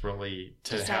desperately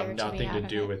to Desire have to be nothing out to of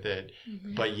do it. with it,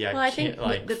 Mhm. but yet Well, I think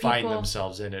can't the find people-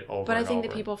 themselves in it over But I and think over.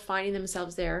 the people finding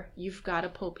themselves there, you've got to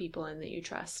pull people in that you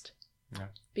trust. Yeah.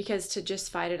 Because to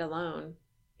just fight it alone,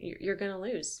 you're going to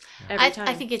lose every time.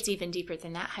 I think it's even deeper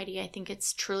than that, Heidi. I think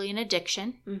it's truly an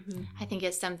addiction. Mm-hmm. I think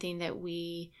it's something that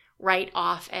we write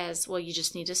off as, well, you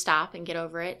just need to stop and get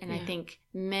over it. And I Yeah. think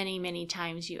many, many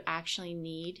times you actually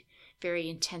need very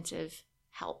intensive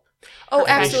help. Oh,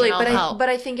 absolutely. Professional help. But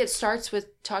I think it starts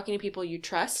with talking to people you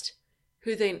trust,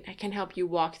 who then can help you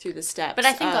walk through the steps. But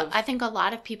I think a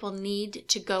lot of people need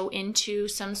to go into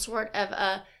some sort of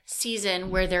a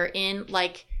season where they're in,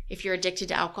 like, if you're addicted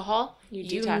to alcohol, you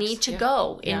detox. need to Yeah.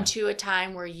 go Yeah. into a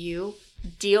time where you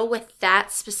deal with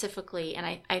that specifically.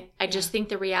 And I just think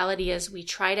the reality is we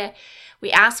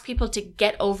ask people to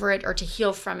get over it or to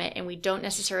heal from it, and we don't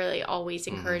necessarily always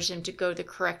encourage them to go the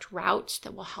correct route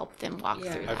that will help them walk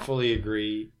Yeah. through I that. fully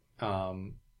agree.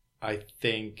 I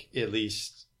think, at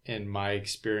least in my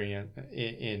experience,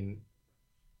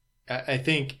 I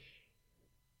think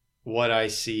what I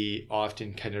see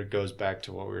often kind of goes back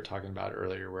to what we were talking about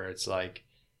earlier, where it's like,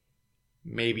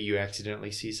 maybe you accidentally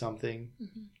see something,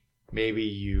 Mhm. maybe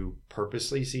you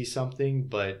purposely see something,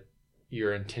 but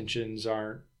your intentions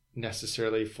aren't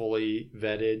necessarily fully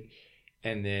vetted,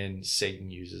 and then Satan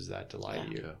uses that to lie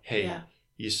to you. Yeah. Hey, Yeah.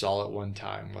 you saw it one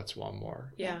time, what's one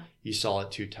more? Yeah. You saw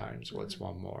it 2 times, what's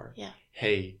one more? Yeah.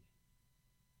 Hey,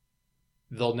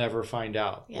 they'll never find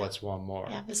out, Yeah. what's one more?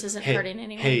 Yeah, this isn't Hey, hurting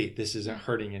anyone. Hey, this isn't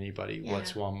hurting anybody, Yeah.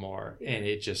 what's one more? And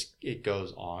it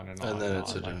goes on and on. And then and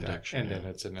it's on an like that. addiction, And then yeah.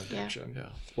 it's an addiction. Yeah.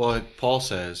 Well, Paul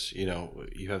says, you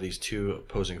have these two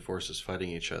opposing forces fighting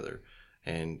each other,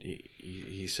 and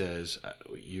he says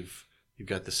you've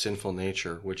got the sinful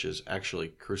nature, which is actually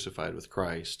crucified with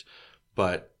Christ,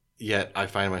 but yet I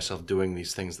find myself doing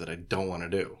these things that I don't want to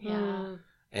do, Yeah.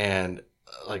 and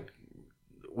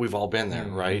we've all been there,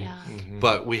 right? Yeah. Mhm.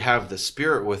 But we have the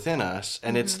Spirit within us,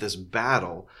 and it's this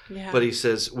battle. Yeah. But he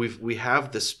says we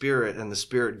have the Spirit, and the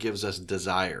Spirit gives us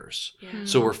desires. Yeah.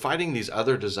 So we're fighting these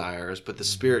other desires, but the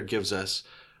Spirit gives us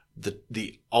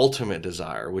the ultimate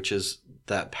desire, which is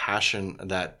that passion,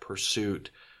 that pursuit,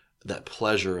 that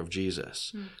pleasure of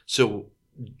Jesus. So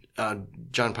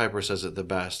John Piper says it the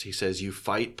best. He says, you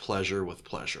fight pleasure with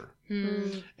pleasure.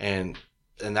 Mm. And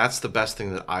that's the best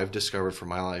thing that I've discovered for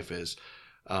my life is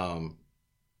I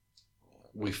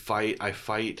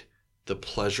fight the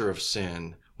pleasure of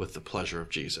sin with the pleasure of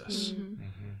Jesus. Mhm.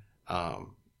 Mhm.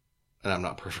 And I'm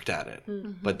not perfect at it,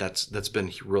 Mhm. but that's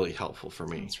been really helpful for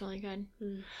me. That's really good.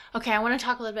 Mm. Okay, I want to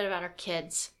talk a little bit about our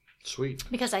kids, Sweet.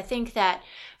 because I think that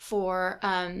for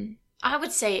I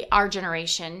would say our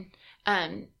generation,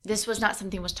 this was not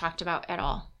something was talked about at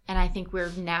all. And I think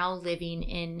we're now living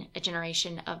in a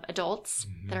generation of adults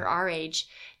that are our age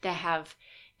that have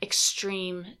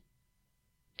extreme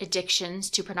addictions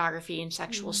to pornography and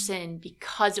sexual sin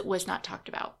because it was not talked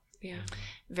about Yeah.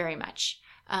 very much.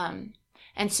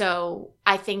 And so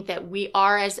I think that we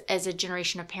are, as a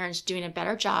generation of parents, doing a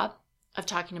better job of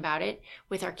talking about it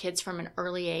with our kids from an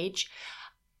early age.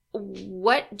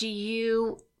 What are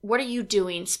you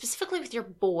doing specifically with your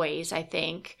boys? I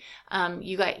think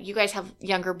you guys have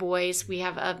younger boys. We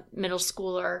have a middle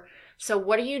schooler. So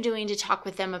what are you doing to talk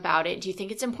with them about it? Do you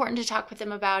think it's important to talk with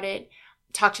them about it?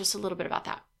 Talk to us a little bit about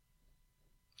that.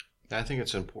 I think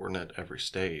it's important at every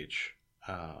stage.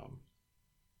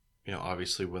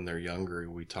 Obviously when they're younger,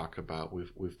 we've talked about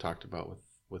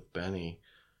with Benny,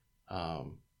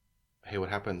 hey, what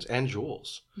happens, and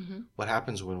Jules, what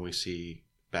happens when we see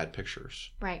bad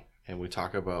pictures? Right. And we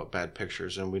talk about bad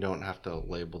pictures, and we don't have to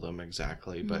label them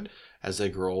exactly, but as they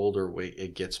grow older,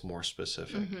 it gets more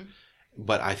specific.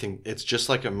 But I think it's just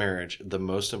like a marriage. The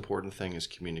most important thing is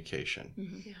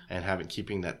communication, and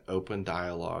keeping that open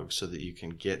dialogue so that you can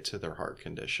get to their heart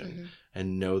condition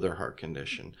and know their heart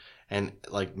condition, and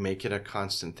like make it a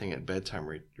constant thing at bedtime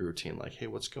routine. Like, hey,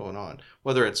 what's going on?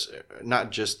 Whether it's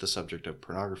not just the subject of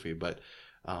pornography, but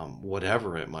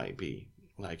whatever it might be.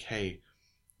 Like, hey,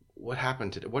 what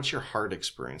happened today? What's your heart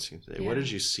experiencing today? What did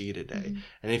you see today?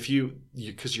 And if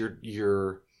because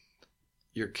you're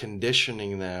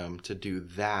conditioning them to do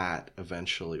that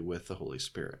eventually with the Holy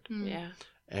Spirit. Yeah.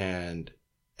 And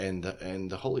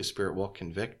the Holy Spirit will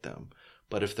convict them.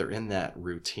 But if they're in that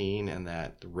routine and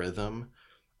that rhythm,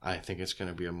 I think it's going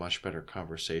to be a much better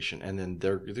conversation. And then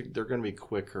they're going to be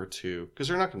quicker to, because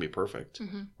they're not going to be perfect.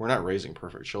 We're not raising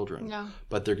perfect children. No.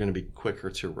 But they're going to be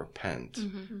quicker to repent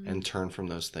and turn from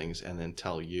those things and then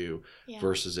tell you,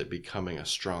 versus it becoming a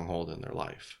stronghold in their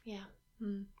life. Yeah.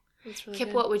 That's really Kipp,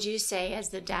 good. what would you say as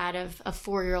the dad of a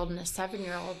 4-year-old and a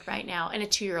 7-year-old right now, and a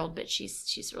 2-year-old, but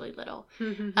she's really little,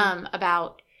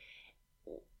 about,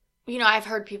 I've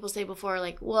heard people say before,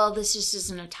 like, well, this just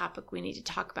isn't a topic we need to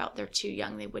talk about. They're too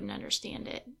young. They wouldn't understand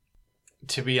it.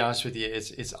 To be honest with you,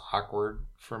 it's awkward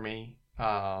for me.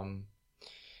 Not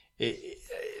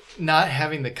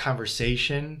having the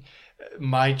conversation.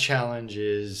 My challenge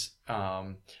is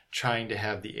trying to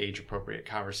have the age appropriate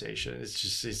conversation.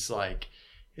 It's like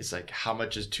how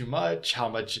much is too much? How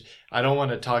much? I don't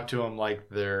want to talk to them like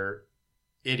they're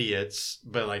idiots,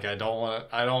 but like I don't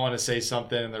want to say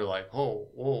something and they're like,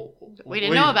 oh, we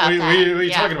didn't know about that. What are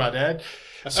you talking about, Dad?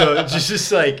 So it's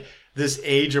just like this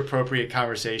age appropriate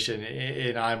conversation,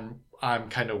 and I'm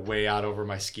kind of way out over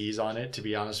my skis on it, to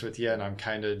be honest with you, and I'm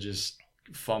kind of just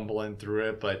fumbling through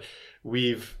it. But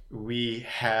we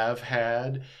have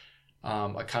had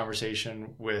a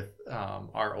conversation with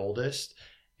our oldest,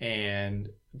 and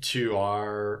to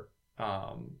our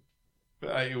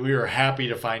we were happy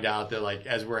to find out that, like,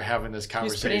 as we're having this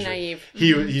conversation, he's pretty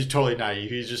naive. He's totally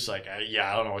naive. He's just like, I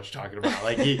don't know what you're talking about.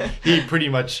 Like he pretty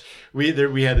much, we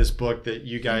had this book that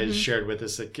you guys shared with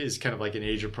us that is kind of like an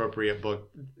age appropriate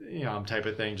book, type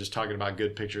of thing, just talking about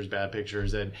good pictures, bad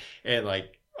pictures, and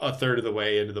like a third of the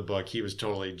way into the book, he was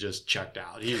totally just checked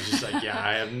out. He was just like,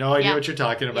 I have no idea what you're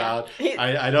talking about.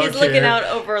 I don't care. He's looking out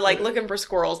over, like, looking for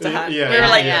squirrels to hunt. Yeah, we were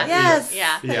like, yes.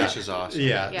 Which is awesome.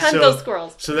 Yeah. Hunt those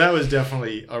squirrels. So that was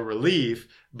definitely a relief,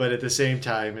 but at the same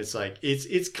time, it's like,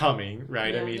 it's coming,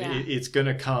 right? Yeah. I mean, it's going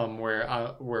to come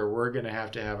where we're going to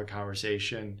have a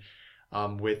conversation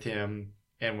with him.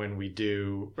 And when we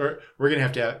do, or we're going to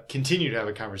have to continue to have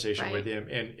a conversation with him,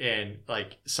 and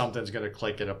like something's going to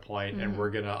click at a point, and we're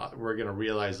going to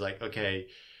realize, like, okay,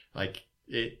 like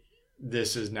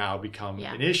this has now become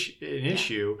an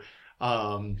issue.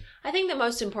 I think the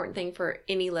most important thing for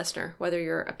any listener, whether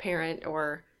you're a parent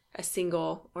or a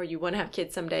single, or you want to have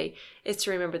kids someday, is to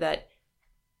remember that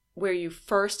where you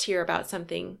first hear about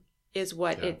something is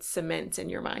what it cements in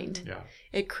your mind. Yeah.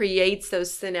 It creates those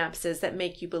synapses that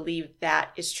make you believe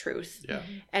that is truth. Yeah.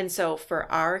 And so for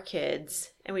our kids,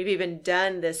 and we've even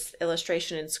done this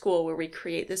illustration in school where we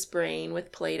create this brain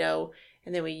with Play-Doh,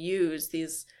 and then we use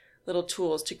these little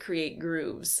tools to create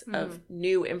grooves of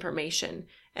new information.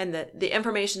 And the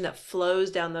information that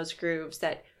flows down those grooves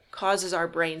that causes our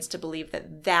brains to believe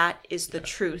that is the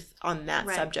truth on that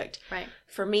subject. Right.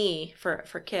 For me,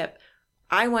 for Kipp,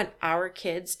 I want our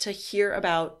kids to hear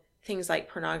about things like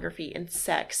pornography and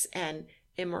sex and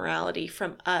immorality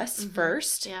from us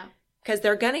first. Yeah. Because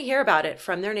they're going to hear about it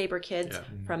from their neighbor kids,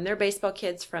 from their baseball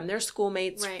kids, from their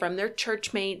schoolmates, from their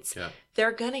church mates. Yeah.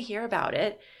 They're going to hear about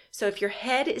it. So if your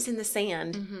head is in the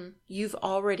sand, you've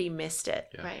already missed it.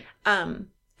 Yeah. Right.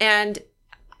 And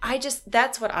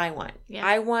that's what I want. Yeah.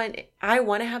 I want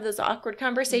to have those awkward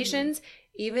conversations,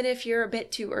 even if you're a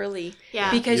bit too early.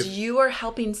 Yeah. Because you are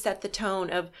helping set the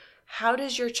tone of how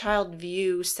does your child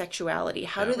view sexuality?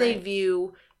 How do they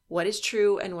view what is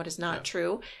true and what is not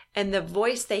true? And the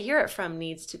voice they hear it from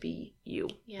needs to be you.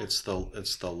 Yeah. It's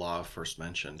the law of first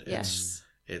mentioned. It's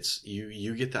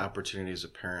you get the opportunity as a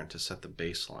parent to set the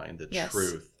baseline, the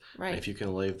truth. Right. And if you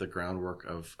can lay the groundwork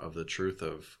of the truth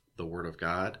of the Word of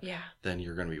God, then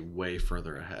you're going to be way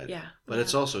further ahead. Yeah. But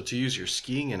it's also, to use your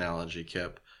skiing analogy,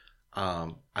 Kipp,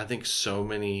 I think so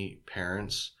many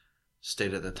parents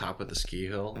stayed at the top of the ski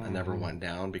hill and never went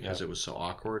down because it was so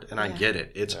awkward. And I Yeah. get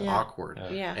it. It's Yeah. awkward.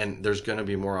 Yeah. And there's going to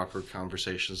be more awkward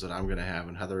conversations that I'm going to have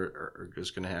and Heather is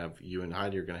going to have, you and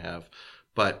Heidi are going to have.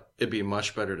 But it'd be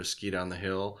much better to ski down the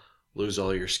hill, lose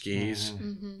all your skis,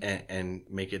 and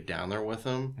make it down there with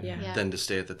them Yeah. than to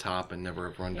stay at the top and never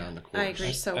have run down the course. I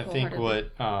agree so I think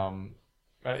wholeheartedly.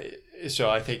 so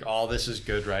I think all this is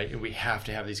good, right? And we have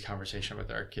to have these conversations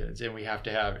with our kids, and we have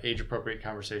to have age-appropriate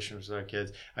conversations with our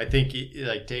kids. I think,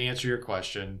 like, to answer your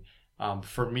question,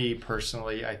 for me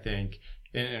personally, I think,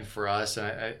 and for us,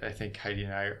 and I think Heidi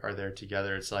and I are there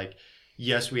together, it's like,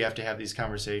 yes, we have to have these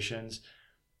conversations.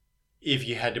 If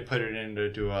you had to put it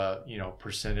into a,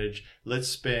 percentage, let's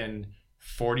spend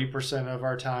 40% of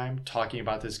our time talking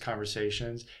about these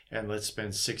conversations, and let's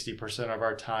spend 60% of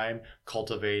our time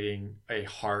cultivating a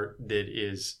heart that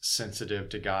is sensitive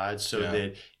to God, so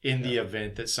that in the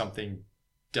event that something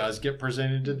does get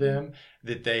presented to them,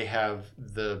 that they have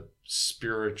the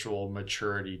spiritual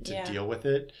maturity to deal with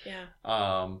it.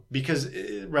 Yeah. Because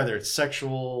whether it's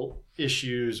sexual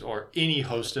issues or any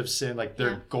host of sin, like,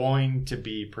 they're going to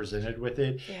be presented with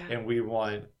it. Yeah. And we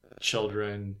want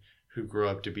children who grow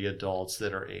up to be adults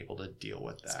that are able to deal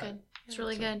with that. That's good. It's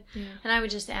really good. Yeah. And I would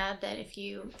just add that if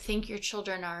you think your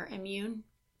children are immune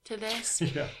to this,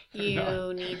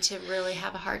 you need to really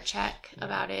have a heart check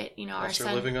about it. Our Unless they're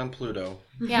son, living on Pluto.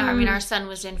 yeah, I mean, our son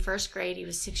was in first grade. He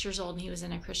was 6 years old, and he was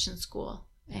in a Christian school,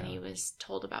 and Yeah. he was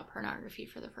told about pornography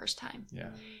for the first time. Yeah.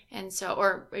 And so,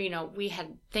 or, we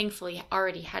had thankfully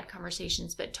already had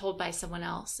conversations, but told by someone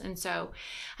else. And so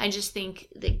I just think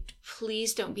that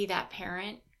please don't be that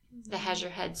parent that has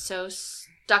your head so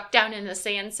stuck down in the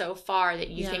sand so far that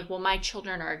you think, well, my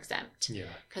children are exempt. Yeah.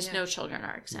 Because no children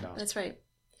are exempt. No. That's right.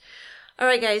 All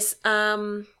right, guys.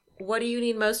 What do you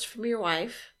need most from your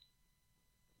wife?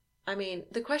 I mean,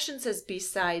 the question says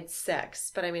besides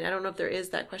sex, but I mean, I don't know if there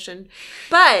is that question.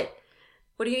 But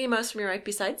what do you need most from your wife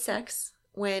besides sex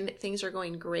when things are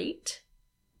going great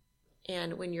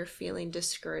and when you're feeling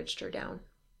discouraged or down?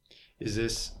 Is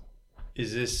this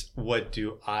what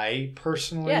do I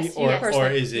personally, Yes, you or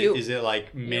personally. is it You. is it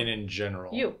like men in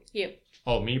general? You.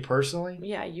 Oh, me personally?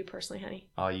 Yeah, you personally, honey.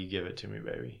 Oh, you give it to me,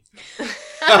 baby.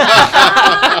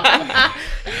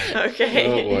 Okay.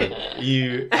 Oh, boy.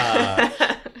 You.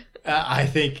 I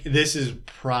think this is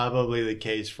probably the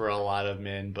case for a lot of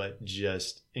men, but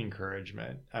just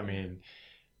encouragement. I mean,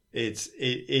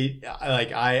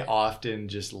 like, I often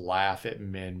just laugh at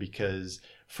men because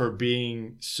for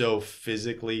being so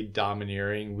physically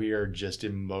domineering, we are just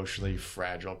emotionally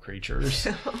fragile creatures,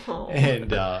 and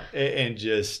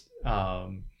just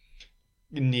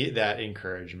need that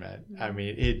encouragement. I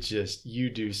mean, you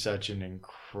do such an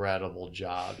incredible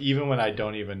job, even when I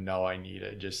don't even know I need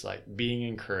it. Just like being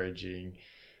encouraging,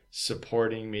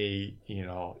 supporting me,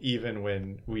 even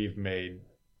when we've made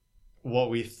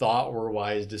what we thought were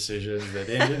wise decisions that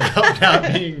ended up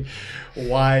not being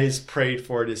wise, prayed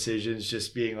for decisions,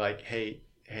 just being like, hey,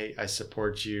 I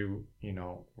support you,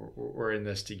 we're in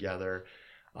this together.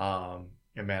 And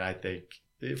man, I think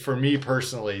for me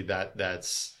personally,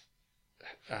 that's,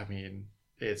 I mean,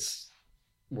 it's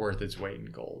worth its weight in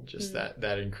gold. Just that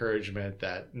encouragement,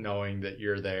 that knowing that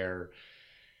you're there,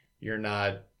 you're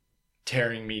not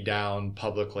tearing me down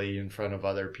publicly in front of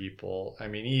other people. I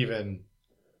mean, even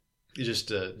just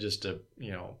to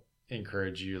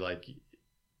encourage you, like,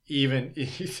 even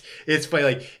it's funny,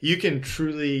 like, you can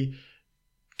truly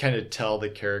kind of tell the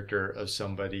character of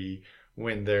somebody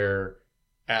when they're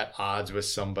at odds with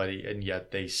somebody and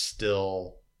yet they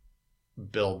still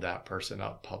build that person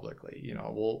up publicly.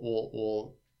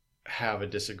 We'll have a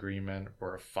disagreement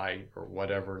or a fight or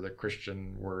whatever the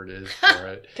Christian word is for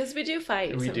it. Because we do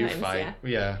fight. We sometimes, do fight.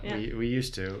 Yeah. We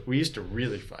used to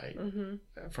really fight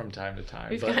from time to time.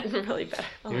 We've gotten really better.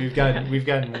 We've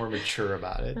gotten more mature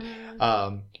about it.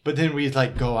 But then we'd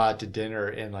like go out to dinner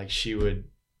and like she would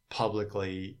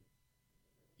publicly,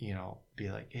 be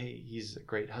like, hey, he's a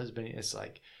great husband. It's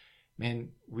like, man,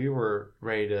 we were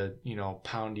ready to,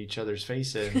 pound each other's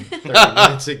face in 30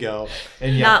 minutes ago.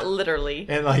 And yet, not literally.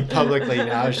 And like publicly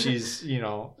now she's,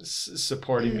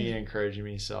 supporting me and encouraging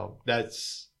me. So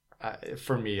that's,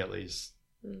 for me at least,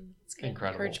 It's good.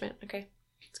 incredible. Encouragement. Okay.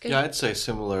 It's good. Yeah, I'd say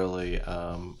similarly,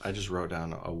 I just wrote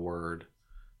down a word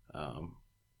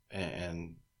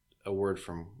and a word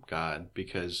from God,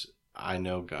 because I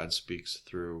know God speaks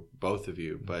through both of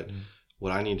you, but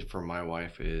what I need from my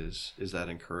wife is that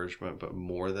encouragement. But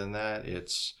more than that,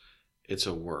 it's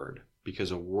a word, because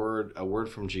a word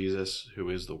from Jesus, who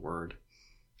is the Word,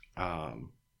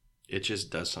 it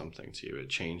just does something to you. It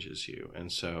changes you.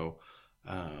 And so,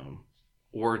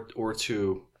 or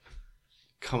to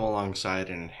come alongside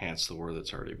and enhance the word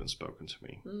that's already been spoken to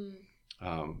me.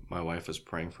 My wife was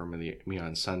praying for me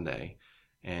on Sunday,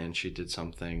 and she did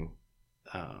something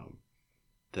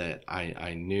that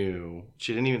I knew.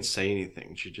 She didn't even say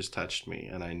anything. She just touched me,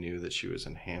 and I knew that she was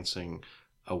enhancing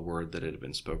a word that had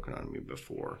been spoken on me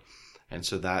before. And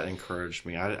so that encouraged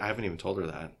me. I haven't even told her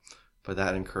that, but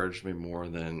that encouraged me more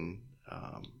than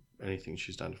anything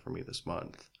she's done for me this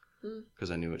month, because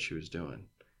I knew what she was doing.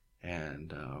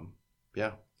 And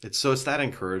it's that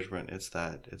encouragement. It's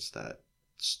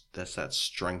that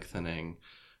strengthening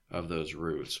of those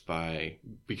roots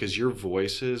because your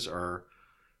voices are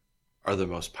the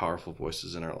most powerful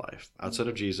voices in our life outside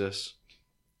of Jesus.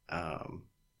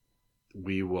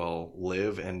 We will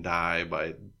live and die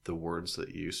by the words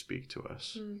that you speak to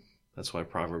us. That's why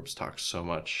Proverbs talks so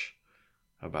much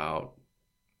about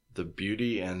the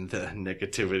beauty and the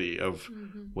negativity of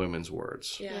women's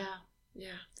words.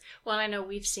 Yeah. Well, I know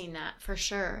we've seen that for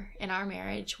sure in our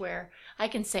marriage, where I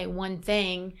can say one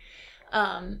thing,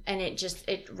 and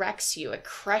it wrecks you, it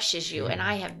crushes you, and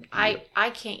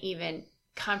I can't even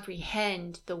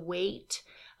comprehend the weight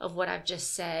of what I've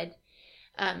just said,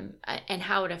 and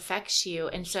how it affects you.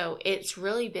 And so it's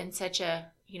really been such a,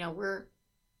 we're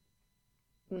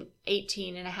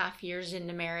 18 and a half years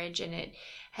into marriage, and it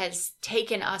has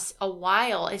taken us a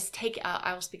while.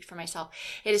 I will speak for myself.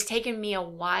 It has taken me a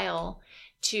while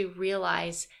to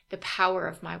realize the power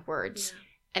of my words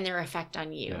and their effect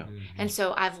on you. Yeah. And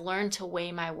so I've learned to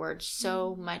weigh my words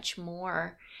so much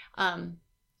more.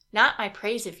 Not my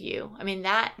praise of you. I mean,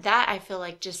 that I feel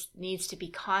like just needs to be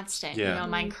constant,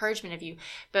 my encouragement of you,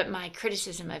 but my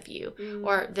criticism of you,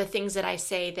 or the things that I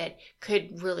say that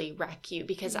could really wreck you,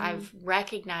 because I've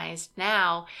recognized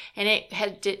now, and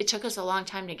it took us a long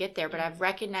time to get there, but I've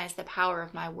recognized the power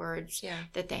of my words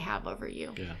that they have over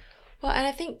you. Yeah. Well, and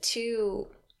I think too,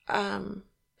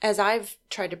 as I've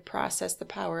tried to process the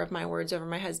power of my words over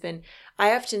my husband,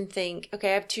 I often think,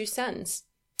 okay, I have 2 sons.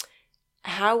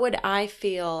 How would I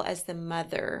feel as the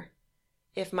mother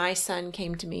if my son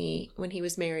came to me when he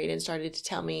was married and started to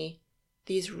tell me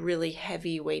these really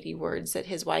heavy, weighty words that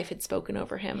his wife had spoken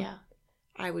over him? Yeah.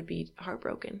 I would be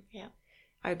heartbroken. Yeah.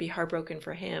 I would be heartbroken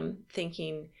for him,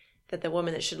 thinking that the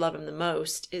woman that should love him the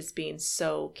most is being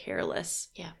so careless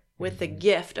with the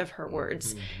gift of her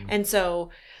words. And so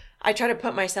I try to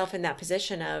put myself in that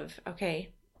position of,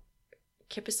 okay,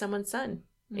 Kipp is someone's son.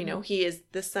 He is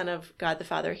the son of God the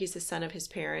Father. He's the son of his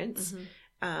parents,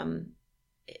 who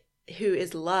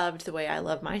is loved the way I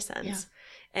love my sons. Yeah.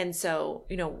 And so,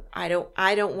 I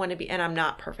don't want to be, and I'm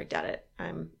not perfect at it.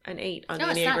 I'm an 8 on the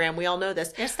Enneagram. We all know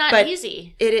this. It's not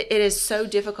easy. It is so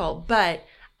difficult, but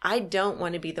I don't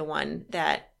want to be the one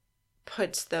that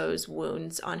puts those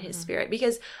wounds on his spirit,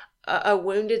 because a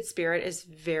wounded spirit is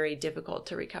very difficult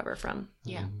to recover from.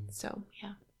 Yeah. So,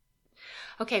 yeah.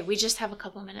 Okay. We just have a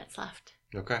couple minutes left.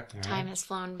 Okay. Time has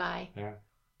flown by. Yeah.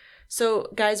 So,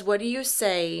 guys, what do you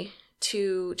say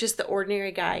to just the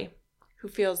ordinary guy who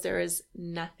feels there is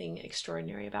nothing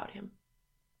extraordinary about him?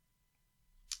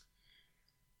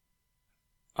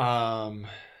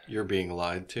 You're being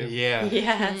lied to. Yeah.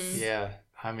 Yes. Yeah.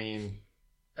 I mean,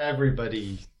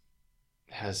 everybody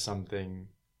has something,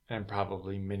 and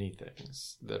probably many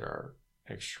things, that are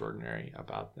extraordinary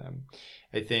about them.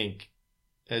 I think,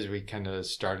 as we kind of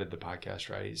started the podcast,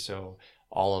 right? So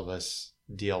all of us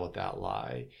deal with that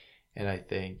lie. And I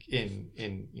think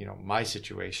in my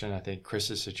situation, I think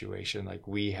Chris's situation, like,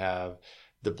 we have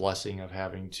the blessing of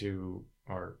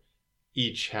or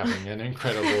each having an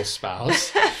incredible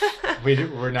spouse.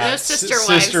 We're not no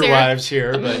sister wives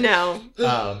here, but no.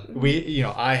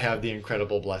 I have the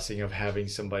incredible blessing of having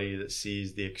somebody that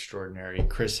sees the extraordinary.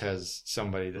 Chris has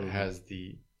somebody that has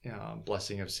the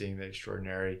blessing of seeing the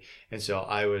extraordinary. And so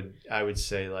I would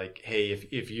say, like, hey,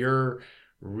 if you're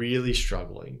really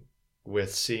struggling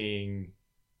with seeing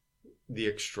the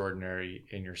extraordinary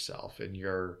in yourself, and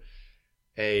you're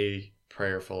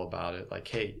prayerful about it, like,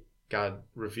 hey, God,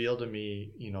 reveal to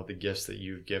me, the gifts that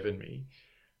you've given me.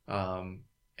 And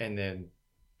then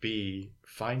B,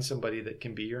 find somebody that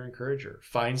can be your encourager.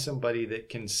 Find somebody that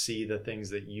can see the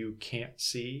things that you can't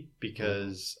see,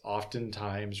 because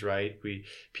oftentimes, right,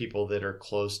 people that are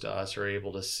close to us are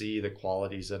able to see the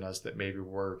qualities in us that maybe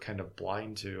we're kind of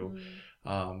blind to.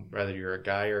 Whether you're a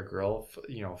guy or a girl,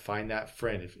 find that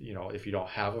friend. If you don't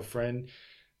have a friend,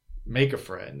 make a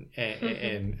friend,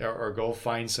 or go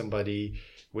find somebody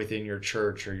within your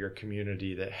church or your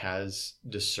community that has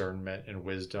discernment and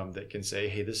wisdom, that can say,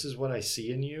 hey, this is what I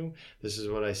see in you. This is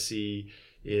what I see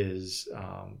is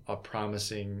a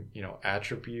promising,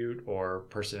 attribute or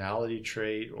personality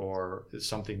trait, or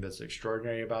something that's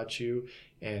extraordinary about you,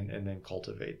 and then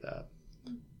cultivate that.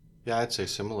 Yeah, I'd say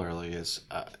similarly is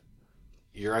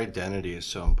your identity is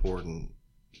so important.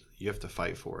 You have to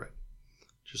fight for it.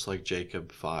 Just like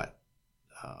Jacob fought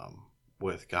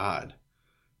with God,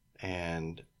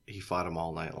 and he fought him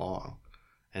all night long.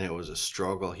 And it was a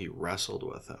struggle. He wrestled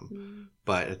with him.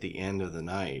 But at the end of the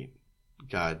night,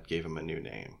 God gave him a new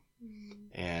name.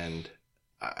 And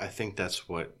I think that's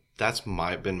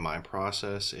been my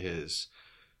process is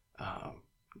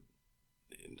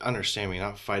understanding,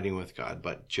 not fighting with God,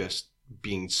 but just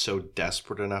being so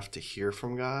desperate enough to hear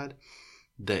from God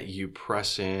that you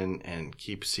press in and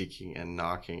keep seeking and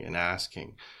knocking and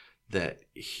asking, that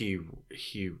he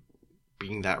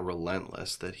being that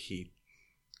relentless, that he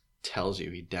tells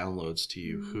you, he downloads to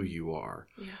you who you are.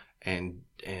 And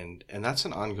that's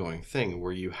an ongoing thing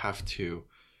where you have to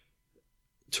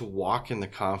walk in the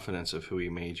confidence of who he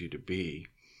made you to be.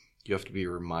 You have to be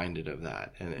reminded of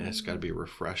that, and it's got to be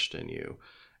refreshed in you.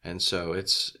 And so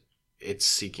it's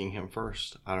seeking him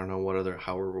first. I don't know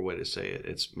however way to say it.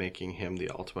 It's making him the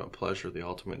ultimate pleasure, the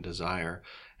ultimate desire,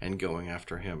 and going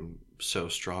after him so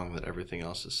strong that everything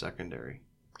else is secondary.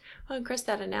 Well, and Chris,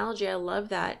 that analogy, I love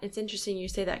that. It's interesting you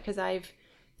say that because I've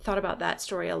thought about that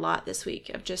story a lot this week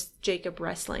of just Jacob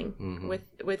wrestling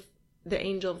with the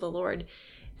angel of the Lord.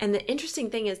 And the interesting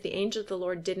thing is the angel of the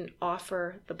Lord didn't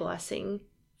offer the blessing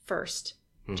first.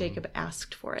 Jacob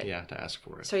asked for it. Yeah, to ask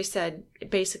for it. So he said,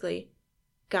 basically,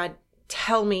 God,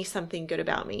 tell me something good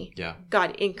about me. Yeah.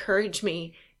 God, encourage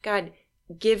me. God,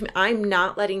 give me, I'm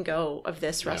not letting go of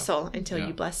this wrestle until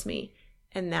you bless me.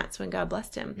 And that's when God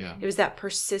blessed him. Yeah. It was that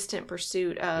persistent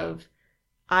pursuit of,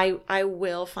 I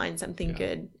will find something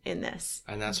good in this.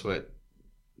 And that's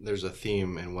there's a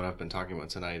theme in what I've been talking about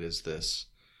tonight is this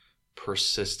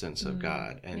persistence of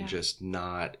God, and just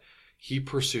not, he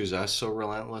pursues us so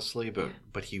relentlessly,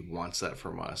 but he wants that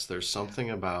from us. There's something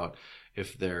about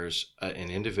if there's an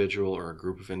individual or a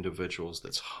group of individuals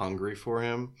that's hungry for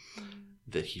him,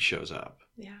 that he shows up.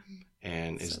 Yeah.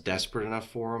 And is desperate enough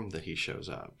for him that he shows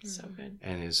up. So good.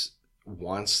 And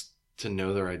wants to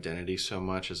know their identity so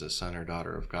much as a son or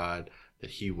daughter of God that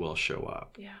he will show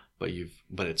up. Yeah.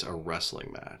 But it's a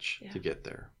wrestling match to get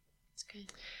there. That's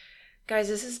good. Guys,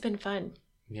 this has been fun.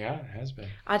 Yeah, it has been.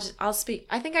 I'll speak.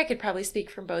 I think I could probably speak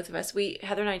from both of us.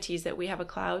 Heather and I tease that we have a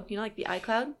cloud, like the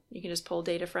iCloud, you can just pull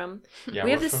data from. Yeah,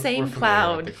 we have the same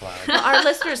cloud. Well, our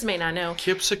listeners may not know.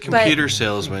 Kipp's a computer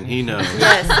salesman. He knows.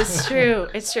 Yes, it's true.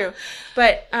 It's true.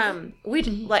 But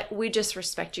we just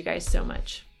respect you guys so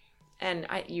much, and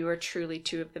you are truly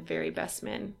two of the very best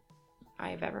men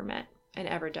I have ever met and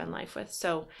ever done life with.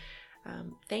 So,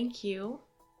 thank you.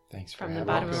 Thanks from the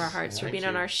bottom of our hearts for being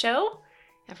on our show.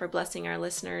 And for blessing our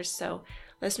listeners. So,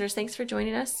 listeners, thanks for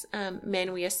joining us.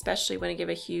 Men, we especially want to give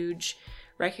a huge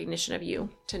recognition of you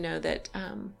to know that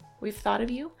we've thought of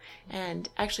you. And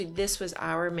actually, this was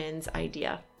our men's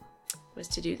idea, was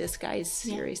to do this guys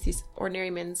series, these ordinary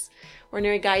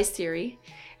guys series,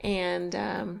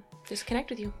 and just connect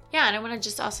with you. Yeah, and I want to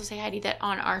just also say, Heidi, that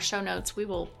on our show notes, we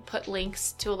will put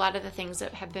links to a lot of the things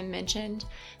that have been mentioned,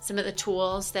 some of the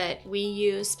tools that we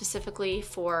use specifically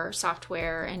for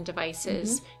software and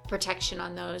devices, protection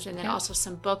on those, and then also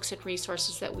some books and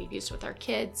resources that we've used with our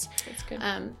kids. That's good.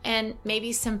 And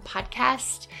maybe some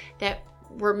podcasts that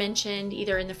were mentioned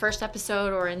either in the first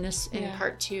episode or in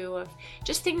part 2 of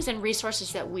just things and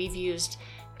resources that we've used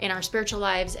in our spiritual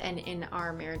lives and in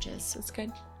our marriages. That's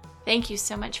good. Thank you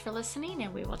so much for listening,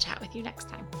 and we will chat with you next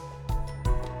time.